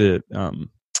had to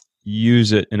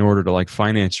use it in order to like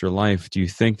finance your life, do you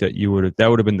think that that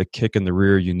would have been the kick in the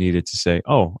rear you needed to say,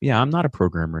 oh yeah, I'm not a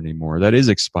programmer anymore, that is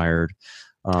expired,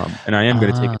 and I am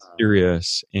going to take it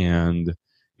serious? And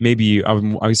maybe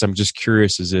I guess I'm just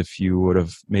curious as if you would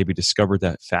have maybe discovered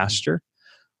that faster,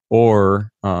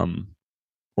 or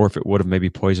if it would have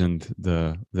maybe poisoned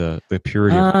the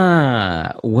purity.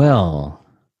 Well,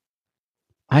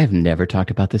 I've never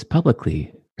talked about this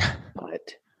publicly,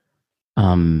 but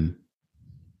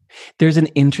there's an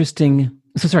interesting.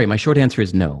 So sorry, my short answer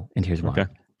is no, and here's why.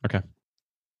 Okay.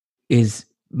 Is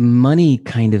money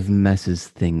kind of messes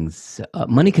things up.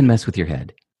 Money can mess with your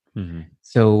head. Mm-hmm.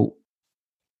 So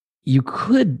you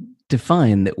could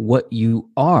define that what you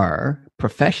are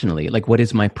professionally, like what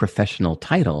is my professional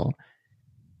title,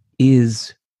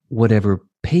 is whatever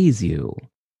pays you.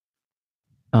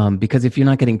 Because if you're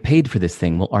not getting paid for this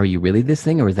thing, well, are you really this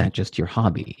thing, or is that just your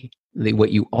hobby?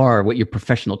 What you are, what your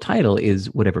professional title is,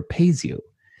 whatever pays you.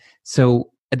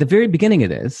 So at the very beginning of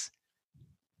this,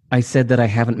 I said that I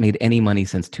haven't made any money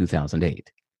since 2008.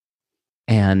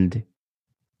 And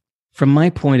from my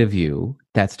point of view,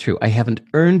 that's true. I haven't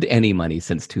earned any money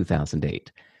since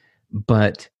 2008.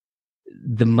 But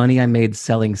the money I made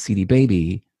selling CD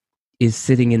Baby is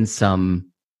sitting in some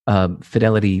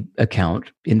Fidelity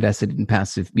account invested in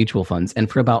passive mutual funds.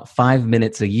 And for about 5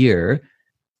 minutes a year,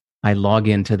 I log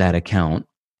into that account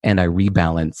and I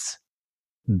rebalance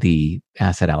the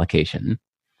asset allocation.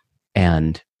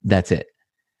 And that's it.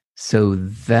 So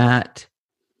that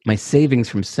my savings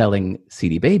from selling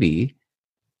CD Baby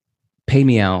pay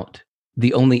me out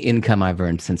the only income I've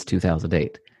earned since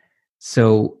 2008.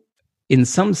 So in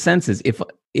some senses,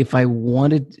 if I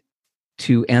wanted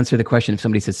to answer the question, if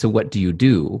somebody says, so what do you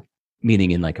do?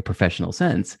 Meaning in like a professional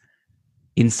sense,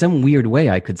 in some weird way,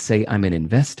 I could say I'm an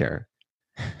investor.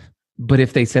 But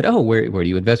if they said, oh, where do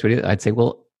you invest? I'd say,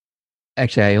 well,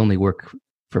 actually, I only work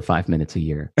for 5 minutes a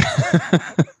year.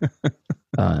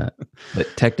 But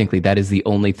technically, that is the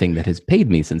only thing that has paid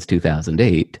me since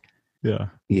 2008. Yeah,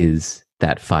 is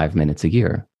that 5 minutes a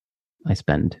year I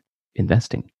spend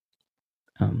investing.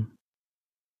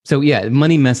 So yeah,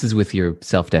 money messes with your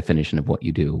self-definition of what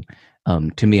you do.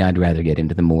 To me, I'd rather get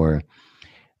into the more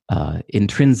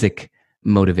intrinsic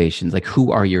motivations? Like,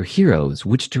 who are your heroes?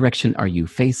 Which direction are you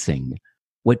facing?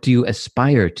 What do you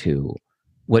aspire to?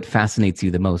 What fascinates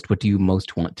you the most? What do you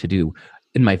most want to do?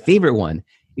 And my favorite one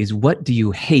is, what do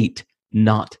you hate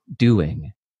not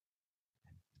doing?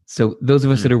 So those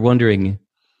of us that are wondering,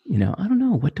 I don't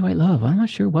know, what do I love? I'm not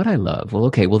sure what I love. Well,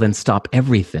 okay, well then stop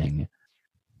everything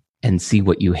and see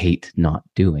what you hate not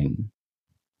doing.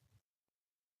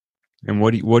 And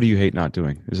what do you hate not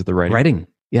doing? Is it the writing? Writing.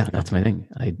 Yeah, that's my thing.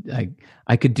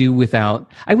 I could do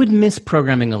without. I would miss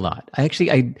programming a lot. I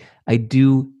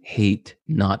do hate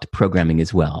not programming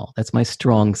as well. That's my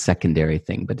strong secondary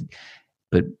thing,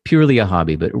 but purely a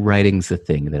hobby. But writing's the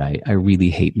thing that I really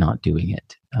hate not doing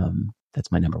it.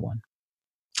 That's my number one.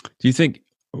 Do you think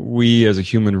we as a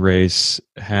human race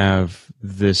have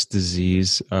this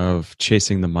disease of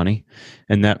chasing the money,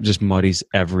 and that just muddies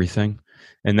everything?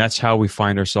 And that's how we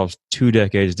find ourselves 2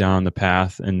 decades down the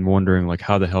path and wondering, like,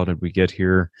 how the hell did we get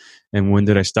here? And when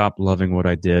did I stop loving what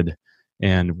I did?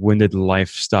 And when did life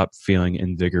stop feeling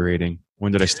invigorating?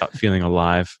 When did I stop feeling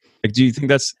alive? Like, do you think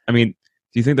that's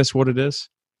what it is?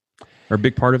 Or a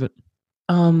big part of it?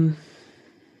 No,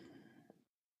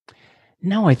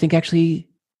 I think actually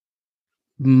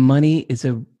money is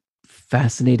a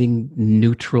fascinating,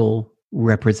 neutral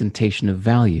representation of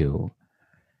value.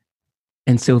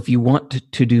 And so if you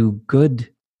want to do good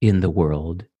in the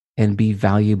world and be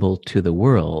valuable to the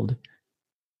world,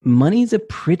 money's a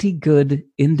pretty good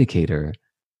indicator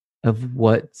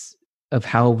of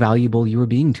how valuable you're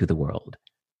being to the world.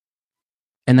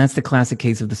 And that's the classic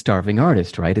case of the starving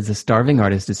artist, right? A starving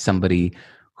artist is somebody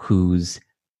whose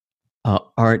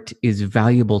art is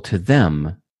valuable to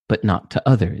them, but not to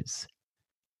others.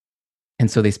 And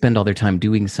so they spend all their time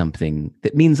doing something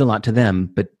that means a lot to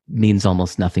them, but means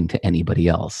almost nothing to anybody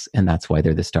else. And that's why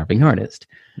they're the starving artist.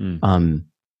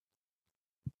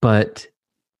 But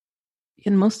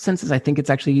in most senses, I think it's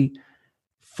actually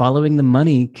following the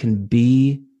money can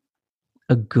be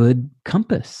a good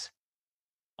compass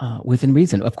within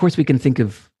reason. Of course, we can think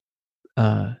of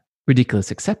ridiculous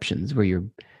exceptions where you're,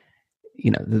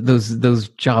 those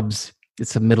jobs,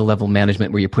 it's a middle-level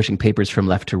management where you're pushing papers from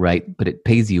left to right, but it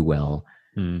pays you well.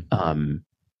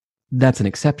 That's an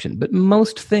exception. But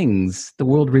most things, the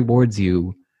world rewards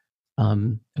you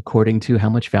according to how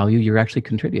much value you're actually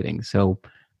contributing. So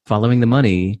following the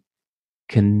money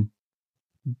can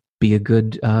be a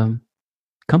good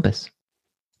compass.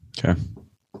 Okay.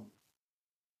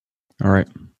 All right.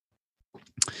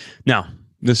 Now,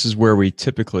 this is where we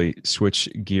typically switch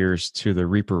gears to the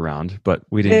Reaper round, but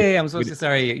we didn't. Hey, I'm so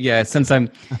sorry. Yeah, since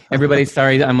everybody's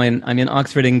sorry. I'm in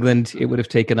Oxford, England. It would have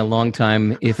taken a long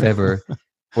time, if ever,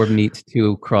 for meat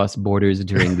to cross borders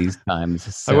during these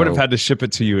times. So, I would have had to ship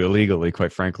it to you illegally,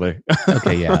 quite frankly.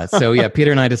 Okay, yeah. So yeah,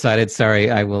 Peter and I decided, sorry,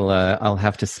 I'll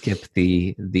have to skip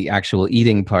the actual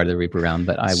eating part of the Reaper round,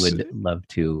 but I would love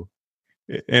to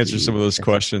answer some of those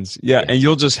questions. Yeah, and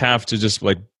you'll just have to just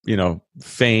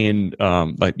feign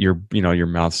like your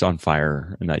mouth's on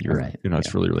fire and that you're right.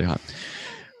 It's really, really hot.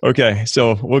 Okay,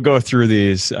 so we'll go through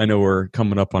these. I know we're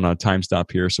coming up on a time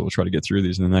stop here, so we'll try to get through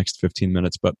these in the next 15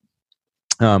 minutes. But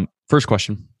first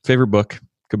question, favorite book.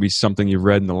 Could be something you've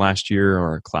read in the last year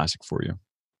or a classic for you.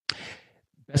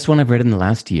 Best one I've read in the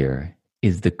last year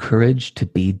is The Courage to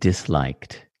Be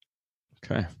Disliked.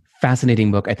 Okay.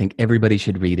 Fascinating book. I think everybody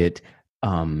should read it.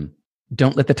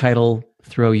 Don't let the title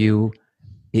throw you.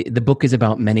 The book is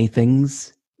about many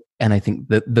things, and I think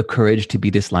the courage to be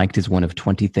disliked is one of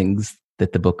 20 things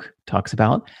that the book talks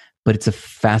about, but it's a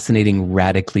fascinating,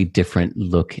 radically different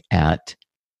look at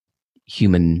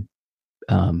human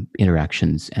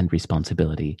interactions and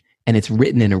responsibility. And it's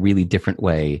written in a really different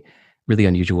way, really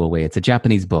unusual way. It's a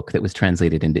Japanese book that was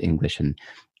translated into English,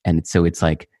 and so it's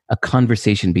like a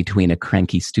conversation between a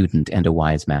cranky student and a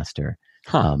wise master.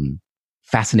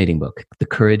 Fascinating book, The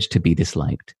Courage to Be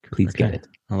Disliked. Please get it.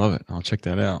 I love it. I'll check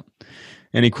that out.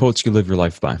 Any quotes you live your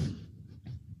life by?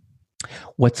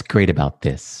 What's great about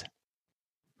this?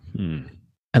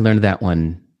 I learned that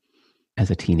one as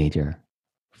a teenager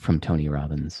from Tony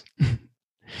Robbins.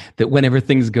 That whenever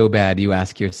things go bad, you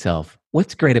ask yourself,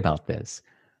 what's great about this?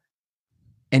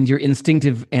 And your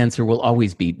instinctive answer will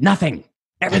always be, nothing.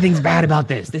 Everything's bad about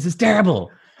this. This is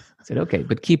terrible. I said, okay,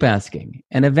 but keep asking.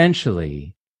 And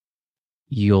eventually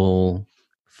you'll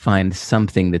find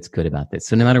something that's good about this.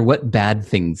 So no matter what bad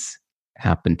things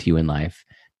happen to you in life,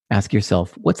 ask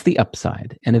yourself, what's the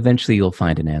upside? And eventually you'll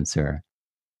find an answer.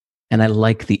 And I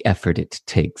like the effort it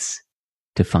takes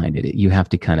to find it. You have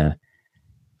to kind of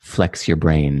flex your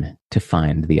brain to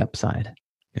find the upside.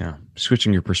 Yeah.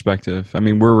 Switching your perspective. I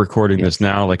mean, we're recording this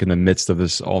now, like in the midst of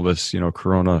all this,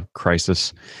 corona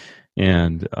crisis.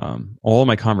 And all of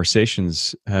my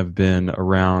conversations have been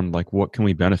around like, what can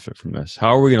we benefit from this?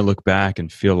 How are we going to look back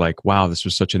and feel like, wow, this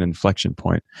was such an inflection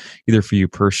point, either for you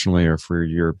personally or for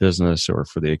your business or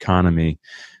for the economy,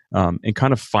 and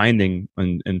kind of finding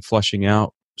and fleshing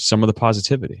out some of the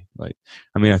positivity. Like,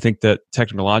 I mean, I think that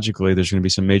technologically there's going to be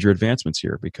some major advancements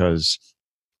here because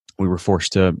we were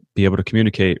forced to be able to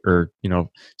communicate, or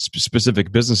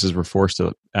specific businesses were forced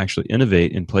to actually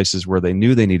innovate in places where they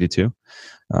knew they needed to,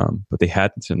 but they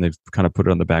hadn't, and they've kind of put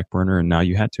it on the back burner, and now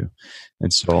you had to.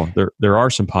 And so there are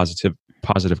some positive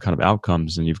kind of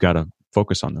outcomes, and you've got to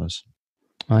focus on those.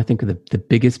 Well, I think the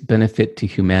biggest benefit to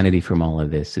humanity from all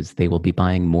of this is they will be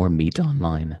buying more meat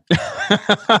online.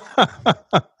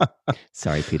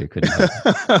 Sorry, Peter, couldn't help.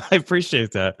 I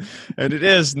appreciate that. And it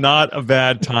is not a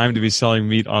bad time to be selling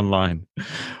meat online.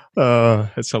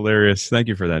 That's hilarious. Thank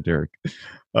you for that, Derek.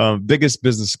 Biggest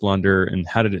business blunder, and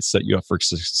how did it set you up for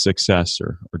success,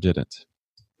 or didn't?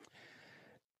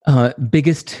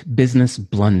 Biggest business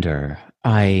blunder.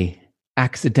 I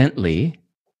accidentally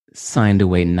signed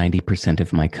away 90%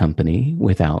 of my company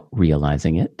without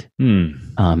realizing it.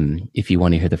 If you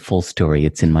want to hear the full story,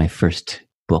 it's in my first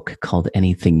book called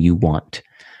Anything You Want,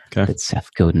 that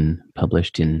Seth Godin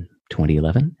published in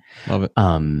 2011. Love it.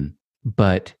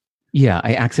 But yeah,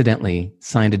 I accidentally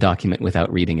signed a document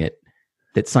without reading it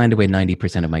that signed away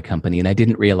 90% of my company, and I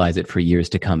didn't realize it for years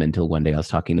to come until one day I was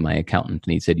talking to my accountant,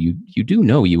 and he said, "You do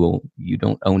know you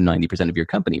don't own 90% of your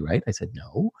company, right?" I said,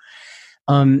 "No."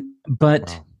 But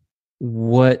wow.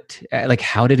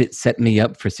 How did it set me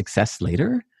up for success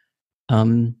later?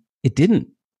 It didn't.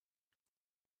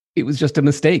 It was just a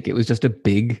mistake. It was just a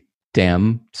big,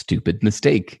 damn stupid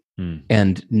mistake.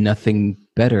 And nothing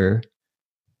better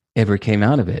ever came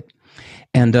out of it.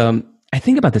 And I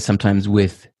think about this sometimes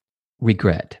with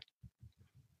regret.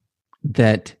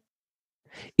 That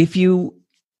if you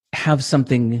have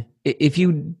something, if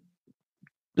you,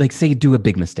 say, do a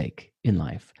big mistake in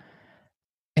life,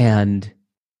 and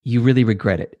you really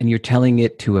regret it, and you're telling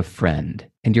it to a friend,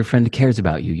 and your friend cares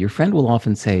about you, your friend will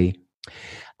often say,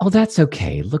 "Oh, that's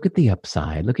okay. Look at the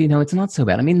upside. Look, it's not so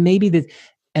bad. I mean, maybe this."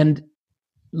 And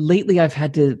lately I've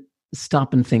had to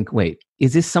stop and think, wait,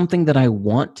 is this something that I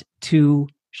want to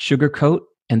sugarcoat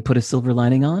and put a silver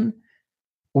lining on?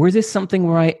 Or is this something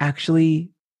where I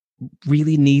actually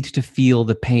really need to feel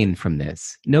the pain from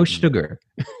this? No sugar.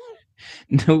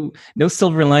 No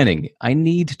silver lining. I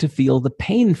need to feel the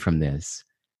pain from this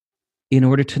in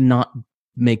order to not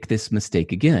make this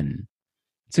mistake again.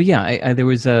 So yeah, there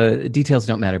was details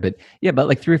don't matter, but yeah, about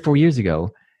like 3 or 4 years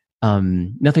ago,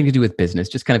 nothing to do with business,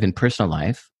 just kind of in personal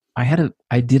life,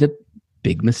 I did a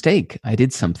big mistake. I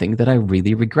did something that I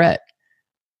really regret.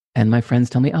 And my friends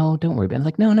tell me, "Oh, don't worry about it." I'm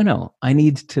like, no. I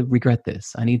need to regret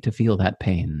this. I need to feel that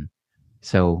pain.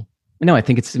 So no, I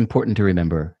think it's important to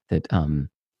remember that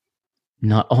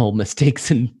not all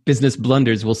mistakes and business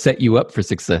blunders will set you up for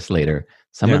success later.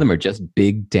 Some of them are just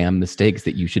big damn mistakes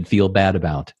that you should feel bad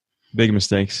about. Big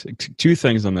mistakes. 2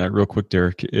 things on that real quick,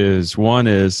 Derek, is one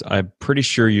is I'm pretty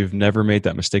sure you've never made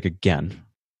that mistake again,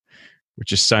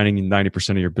 which is signing 90%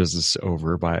 of your business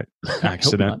over by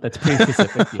accident. That's pretty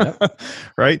specific. Yep.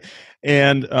 Right.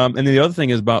 And then the other thing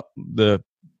is about the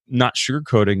not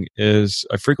sugarcoating is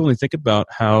I frequently think about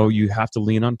how you have to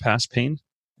lean on past pain.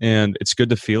 And it's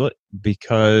good to feel it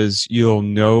because you'll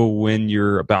know when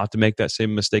you're about to make that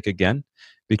same mistake again,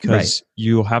 because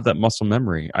you'll have that muscle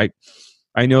memory.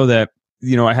 I know that,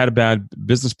 I had a bad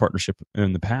business partnership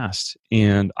in the past,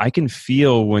 and I can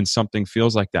feel when something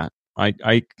feels like that.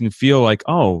 I can feel like,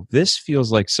 oh, this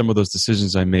feels like some of those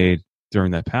decisions I made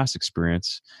during that past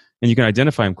experience. And you can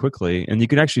identify them quickly, and you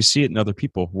can actually see it in other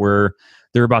people where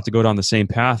they're about to go down the same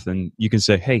path. And you can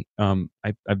say, hey,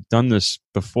 I've done this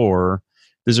before.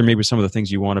 These are maybe some of the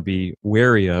things you want to be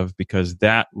wary of because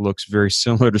that looks very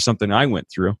similar to something I went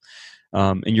through.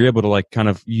 And you're able to kind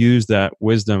of use that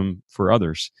wisdom for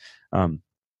others. And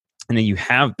then you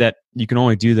have that, you can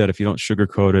only do that if you don't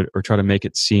sugarcoat it or try to make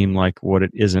it seem like what it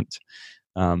isn't.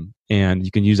 And you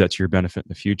can use that to your benefit in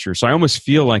the future. So I almost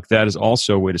feel like that is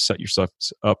also a way to set yourself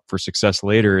up for success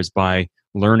later, is by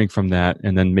learning from that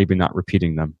and then maybe not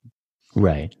repeating them.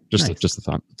 Right. Just a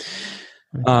thought.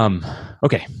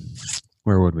 Okay.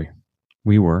 Where would we?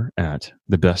 We were at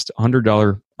the best under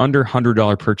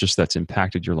 $100 purchase that's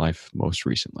impacted your life most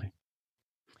recently.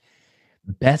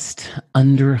 Best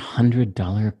under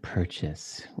 $100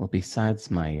 purchase. Well, besides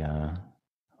my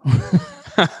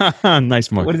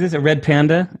nice mug. What is this? A red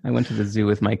panda? I went to the zoo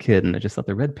with my kid, and I just thought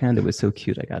the red panda was so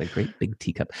cute. I got a great big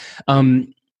teacup.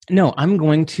 No, I'm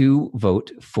going to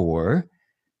vote for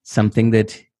something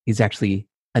that is actually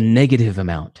a negative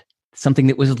amount something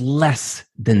that was less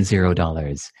than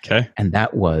 $0. Okay. And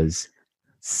that was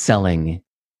selling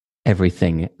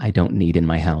everything I don't need in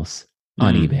my house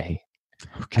on eBay.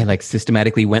 Okay. I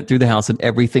systematically went through the house of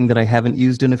everything that I haven't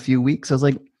used in a few weeks. I was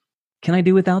like, can I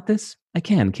do without this? I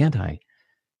can, can't I?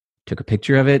 Took a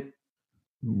picture of it,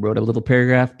 wrote a little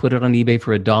paragraph, put it on eBay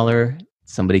for $1.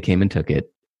 Somebody came and took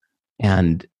it.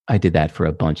 And I did that for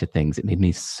a bunch of things. It made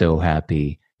me so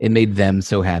happy. It made them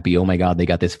so happy. Oh my God, they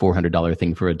got this $400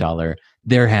 thing for $1.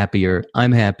 They're happier.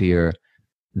 I'm happier.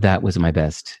 That was my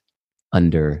best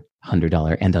under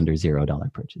 $100 and under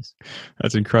 $0 purchase.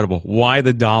 That's incredible. Why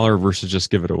the dollar versus just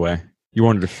give it away? You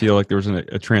wanted to feel like there was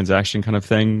a transaction kind of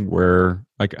thing where,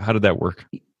 how did that work?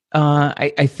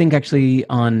 I think actually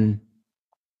on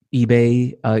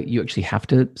eBay, you actually have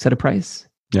to set a price.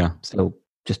 Yeah. So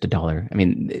just $1. I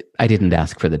mean, I didn't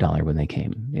ask for the $1 when they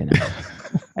came.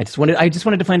 I just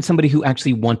wanted to find somebody who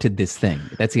actually wanted this thing.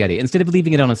 That's the idea. Instead of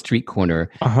leaving it on a street corner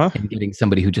and getting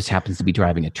somebody who just happens to be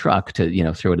driving a truck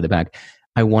to throw it in the back,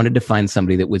 I wanted to find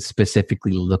somebody that was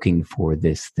specifically looking for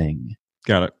this thing.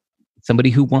 Got it.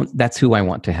 Somebody who wants. That's who I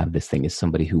want to have this thing. Is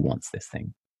somebody who wants this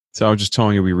thing. So I was just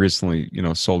telling you, we recently,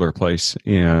 sold our place,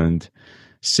 and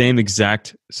same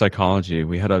exact psychology.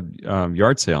 We had a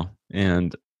yard sale,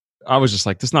 and I was just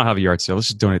like, "This is not have a yard sale. Let's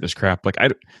just donate this crap.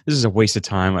 This is a waste of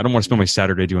time. I don't want to spend my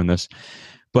Saturday doing this."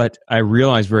 But I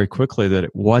realized very quickly that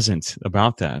it wasn't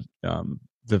about that.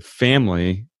 The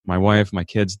family, my wife, my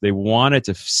kids, they wanted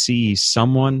to see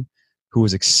someone who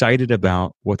was excited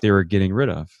about what they were getting rid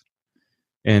of.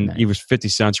 And Nice. It was 50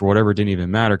 cents or whatever. It didn't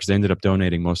even matter because they ended up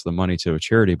donating most of the money to a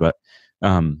charity. But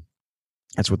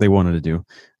that's what they wanted to do.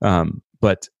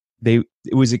 But it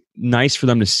was nice for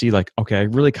them to see, okay, I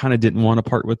really kind of didn't want to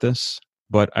part with this,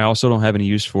 but I also don't have any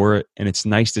use for it. And it's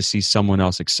nice to see someone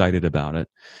else excited about it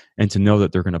and to know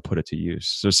that they're going to put it to use.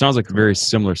 So it sounds like very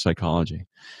similar psychology.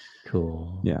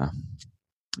 Cool. Yeah.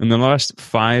 In the last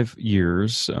 5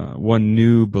 years, one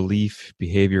new belief,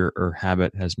 behavior, or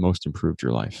habit has most improved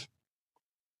your life?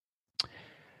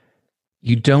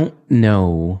 You don't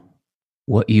know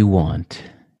what you want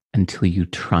until you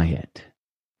try it.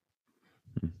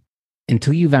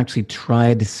 Until you've actually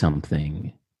tried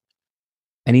something,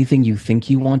 anything you think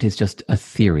you want is just a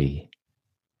theory.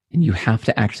 And you have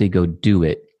to actually go do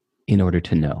it in order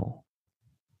to know.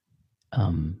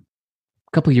 A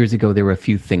couple years ago, there were a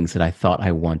few things that I thought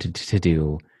I wanted to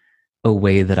do, a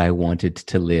way that I wanted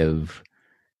to live,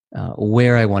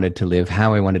 where I wanted to live,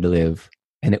 how I wanted to live.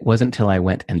 And it wasn't until I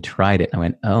went and tried it. I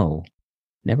went, oh,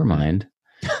 never mind.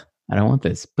 I don't want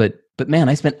this. But man,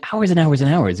 I spent hours and hours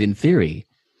and hours in theory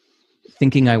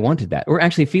thinking I wanted that, or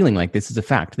actually feeling like this is a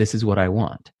fact. This is what I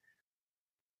want.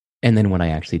 And then when I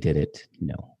actually did it,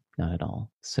 no, not at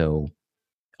all. So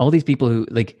all these people who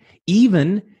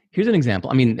here's an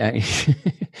example. I mean,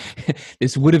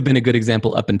 this would have been a good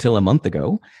example up until a month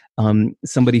ago.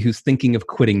 Somebody who's thinking of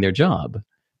quitting their job.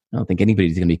 I don't think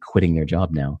anybody's going to be quitting their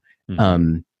job now.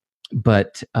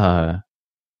 But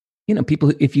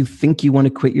people, if you think you want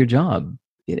to quit your job,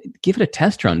 give it a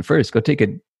test run first. Go take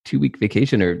a 2-week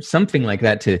vacation or something like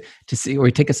that to see,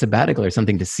 or take a sabbatical or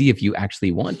something to see if you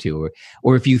actually want to,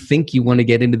 or if you think you want to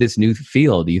get into this new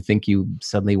field, you think you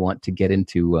suddenly want to get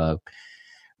into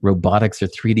robotics or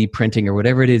 3D printing or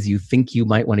whatever it is you think you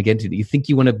might want to get into. You think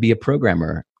you want to be a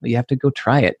programmer. You have to go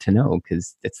try it to know,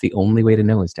 because that's the only way to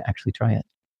know, is to actually try it.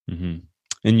 Mm-hmm.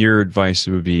 And your advice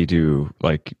would be to,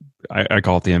 I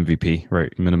call it the MVP,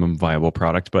 right? Minimum viable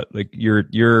product. But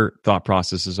your thought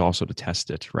process is also to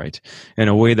test it, right? In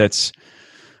a way that's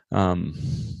low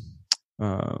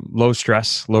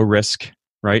stress, low risk,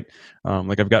 right?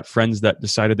 I've got friends that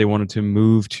decided they wanted to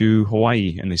move to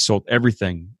Hawaii, and they sold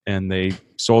everything, and they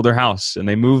sold their house, and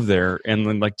they moved there. And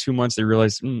in 2 months, they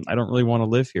realized, I don't really want to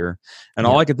live here. And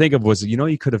all I could think of was,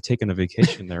 you could have taken a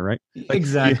vacation there, right?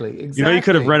 Exactly. You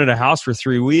could have rented a house for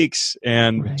 3 weeks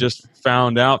and just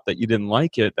found out that you didn't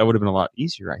like it. That would have been a lot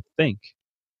easier, I think.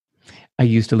 I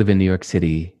used to live in New York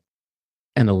City,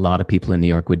 and a lot of people in New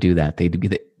York would do that.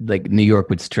 New York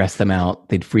would stress them out.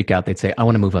 They'd freak out. They'd say, I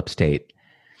want to move upstate.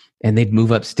 And they'd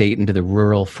move upstate into the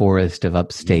rural forest of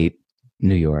upstate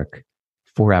New York,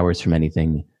 4 hours from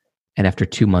anything. And after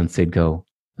 2 months, they'd go,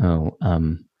 oh,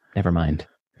 never mind.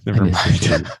 Never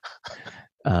mind.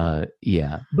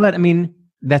 Yeah. But I mean,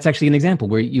 that's actually an example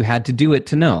where you had to do it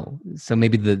to know. So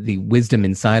maybe the wisdom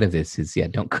inside of this is,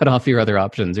 don't cut off your other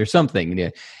options or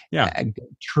something. Yeah.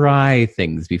 Try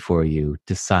things before you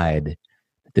decide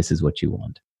that this is what you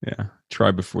want. Yeah. Try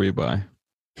before you buy.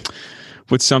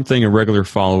 What's something a regular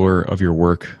follower of your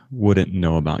work wouldn't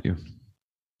know about you?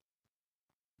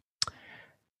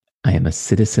 I am a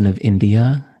citizen of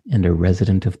India and a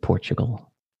resident of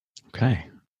Portugal. Okay.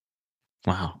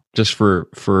 Wow. Just for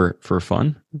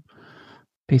fun?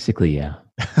 Basically, yeah.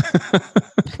 I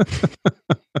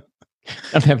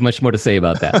don't have much more to say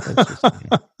about that. That's just,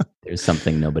 there's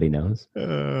something nobody knows.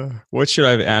 What should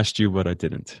I have asked you, but I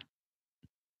didn't?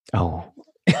 Oh.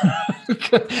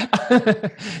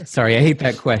 Sorry, I hate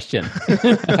that question.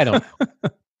 I don't know.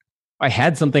 If I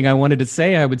had something I wanted to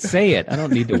say, I would say it. I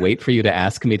don't need to wait for you to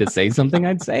ask me to say something.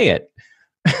 I'd say it.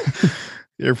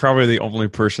 You're probably the only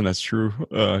person that's true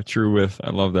with. I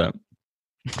love that.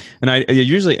 And I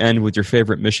usually end with your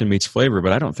favorite Mission Meats flavor,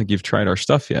 but I don't think you've tried our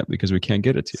stuff yet because we can't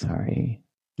get it to you. Sorry.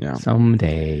 Yeah.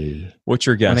 Someday. What's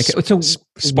your guess? So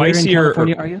spicy where in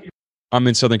California are you? I'm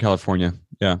in Southern California.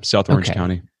 Yeah, South Orange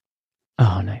County.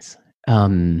 Oh, nice. I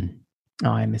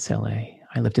miss LA.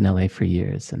 I lived in LA for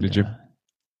years. And, did you?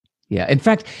 Yeah. In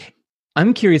fact,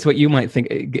 I'm curious what you might think.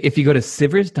 If you go to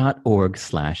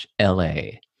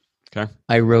sivers.org/LA, okay.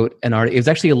 I wrote an article. It was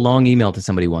actually a long email to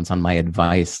somebody once on my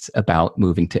advice about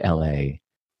moving to LA.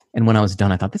 And when I was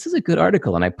done, I thought, this is a good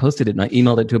article. And I posted it and I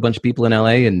emailed it to a bunch of people in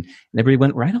LA and everybody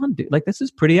went right on. Like, this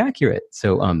is pretty accurate.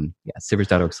 So,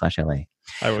 sivers.org/LA.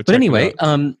 But anyway,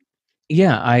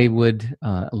 yeah, I would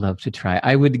love to try.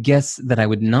 I would guess that I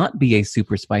would not be a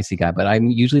super spicy guy, but I'm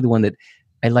usually the one that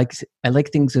I like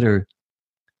things that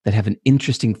have an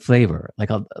interesting flavor.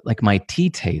 Like my tea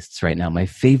tastes right now. My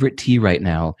favorite tea right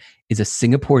now is a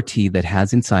Singapore tea that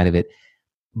has inside of it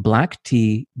black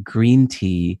tea, green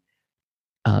tea,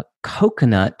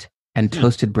 coconut, and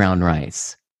toasted brown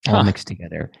rice all mixed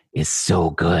together. Is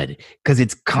so good because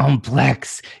it's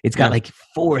complex. It's got like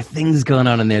 4 things going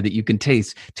on in there that you can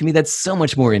taste. To me, that's so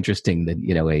much more interesting than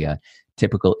a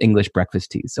typical English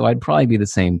breakfast tea. So I'd probably be the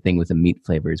same thing with the meat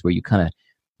flavors, where you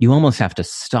almost have to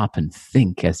stop and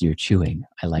think as you're chewing.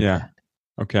 I like that.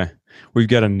 Okay. We've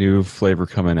got a new flavor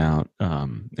coming out,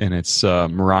 and it's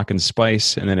Moroccan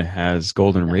spice, and then it has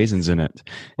golden raisins in it.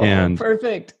 And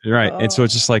perfect. Right. And so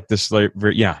it's just like this,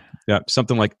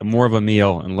 something like more of a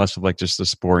meal and less of like just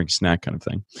this boring snack kind of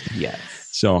thing. Yes.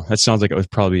 So that sounds like it would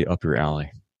probably be up your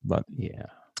alley. But yeah.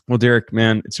 Well, Derek,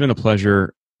 man, it's been a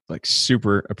pleasure. Like,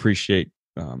 super appreciate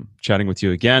chatting with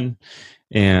you again.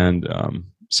 And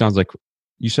sounds like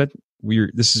you said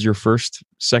this is your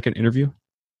second interview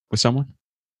with someone?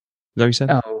 Is that what you said?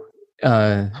 Oh,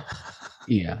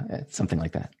 yeah, something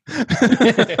like that.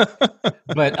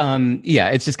 But yeah,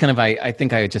 it's just kind of, I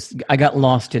think I got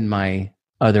lost in my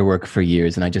other work for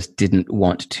years, and I just didn't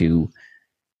want to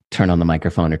turn on the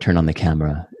microphone or turn on the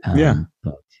camera.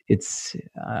 But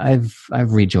I've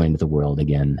rejoined the world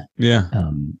again. Yeah.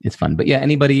 It's fun. But yeah,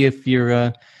 anybody, if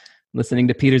you're listening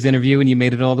to Peter's interview and you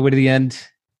made it all the way to the end,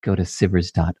 go to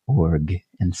sivers.org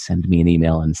and send me an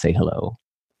email and say hello.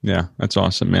 Yeah, that's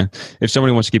awesome, man. If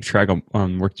somebody wants to keep track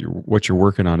on what you're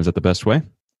working on, is that the best way?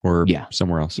 Or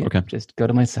somewhere else? Yeah, okay. Just go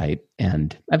to my site,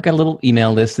 and I've got a little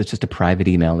email list that's just a private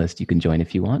email list. You can join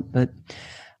if you want, but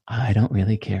I don't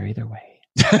really care either way.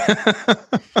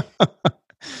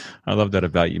 I love that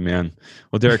about you, man.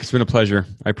 Well, Derek, it's been a pleasure.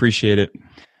 I appreciate it.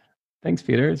 Thanks,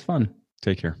 Peter. It's fun.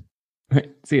 Take care. All right.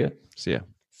 See ya. See ya.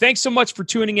 Thanks so much for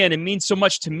tuning in. It means so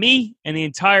much to me and the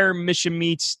entire Mission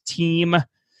Meats team.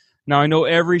 Now, I know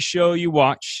every show you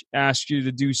watch asks you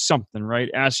to do something,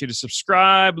 right? Asks you to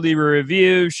subscribe, leave a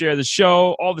review, share the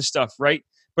show, all this stuff, right?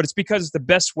 But it's because it's the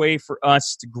best way for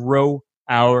us to grow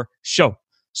our show.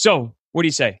 So, what do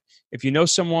you say? If you know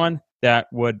someone that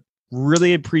would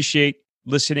really appreciate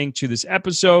listening to this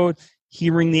episode,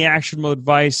 hearing the actionable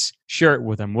advice, share it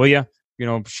with them, will you?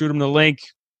 Shoot them the link,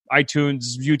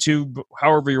 iTunes, YouTube,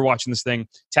 however you're watching this thing.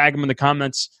 Tag them in the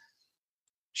comments.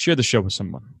 Share the show with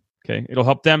someone. Okay, it'll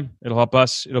help them. It'll help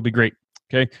us. It'll be great.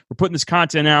 Okay, we're putting this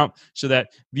content out so that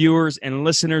viewers and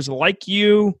listeners like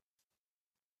you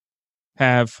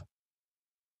have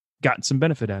gotten some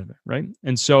benefit out of it, right?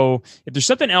 And so if there's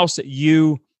something else that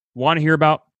you want to hear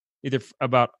about, either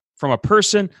from a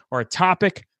person or a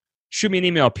topic, shoot me an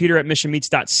email,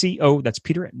 peter@missionmeats.co. That's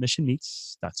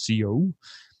peter@missionmeats.co.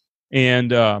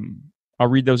 And I'll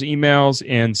read those emails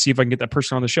and see if I can get that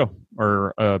person on the show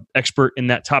or an expert in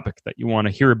that topic that you want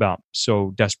to hear about so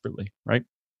desperately, right?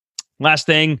 Last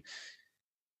thing,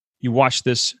 you watch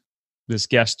this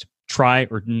guest try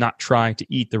or not try to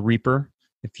eat the Reaper.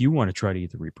 If you want to try to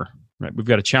eat the Reaper, right? We've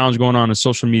got a challenge going on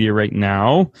social media right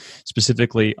now,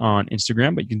 specifically on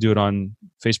Instagram, but you can do it on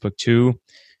Facebook too.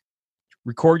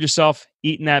 Record yourself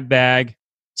eating that bag,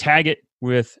 tag it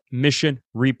with Mission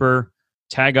Reaper.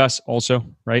 Tag us also,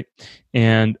 right?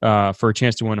 And for a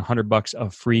chance to win $100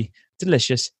 of free,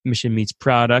 delicious Mission Meats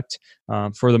product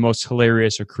for the most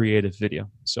hilarious or creative video.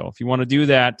 So if you want to do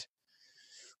that,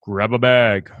 grab a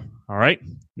bag. All right.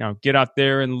 Now get out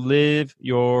there and live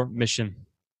your mission.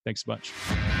 Thanks a bunch.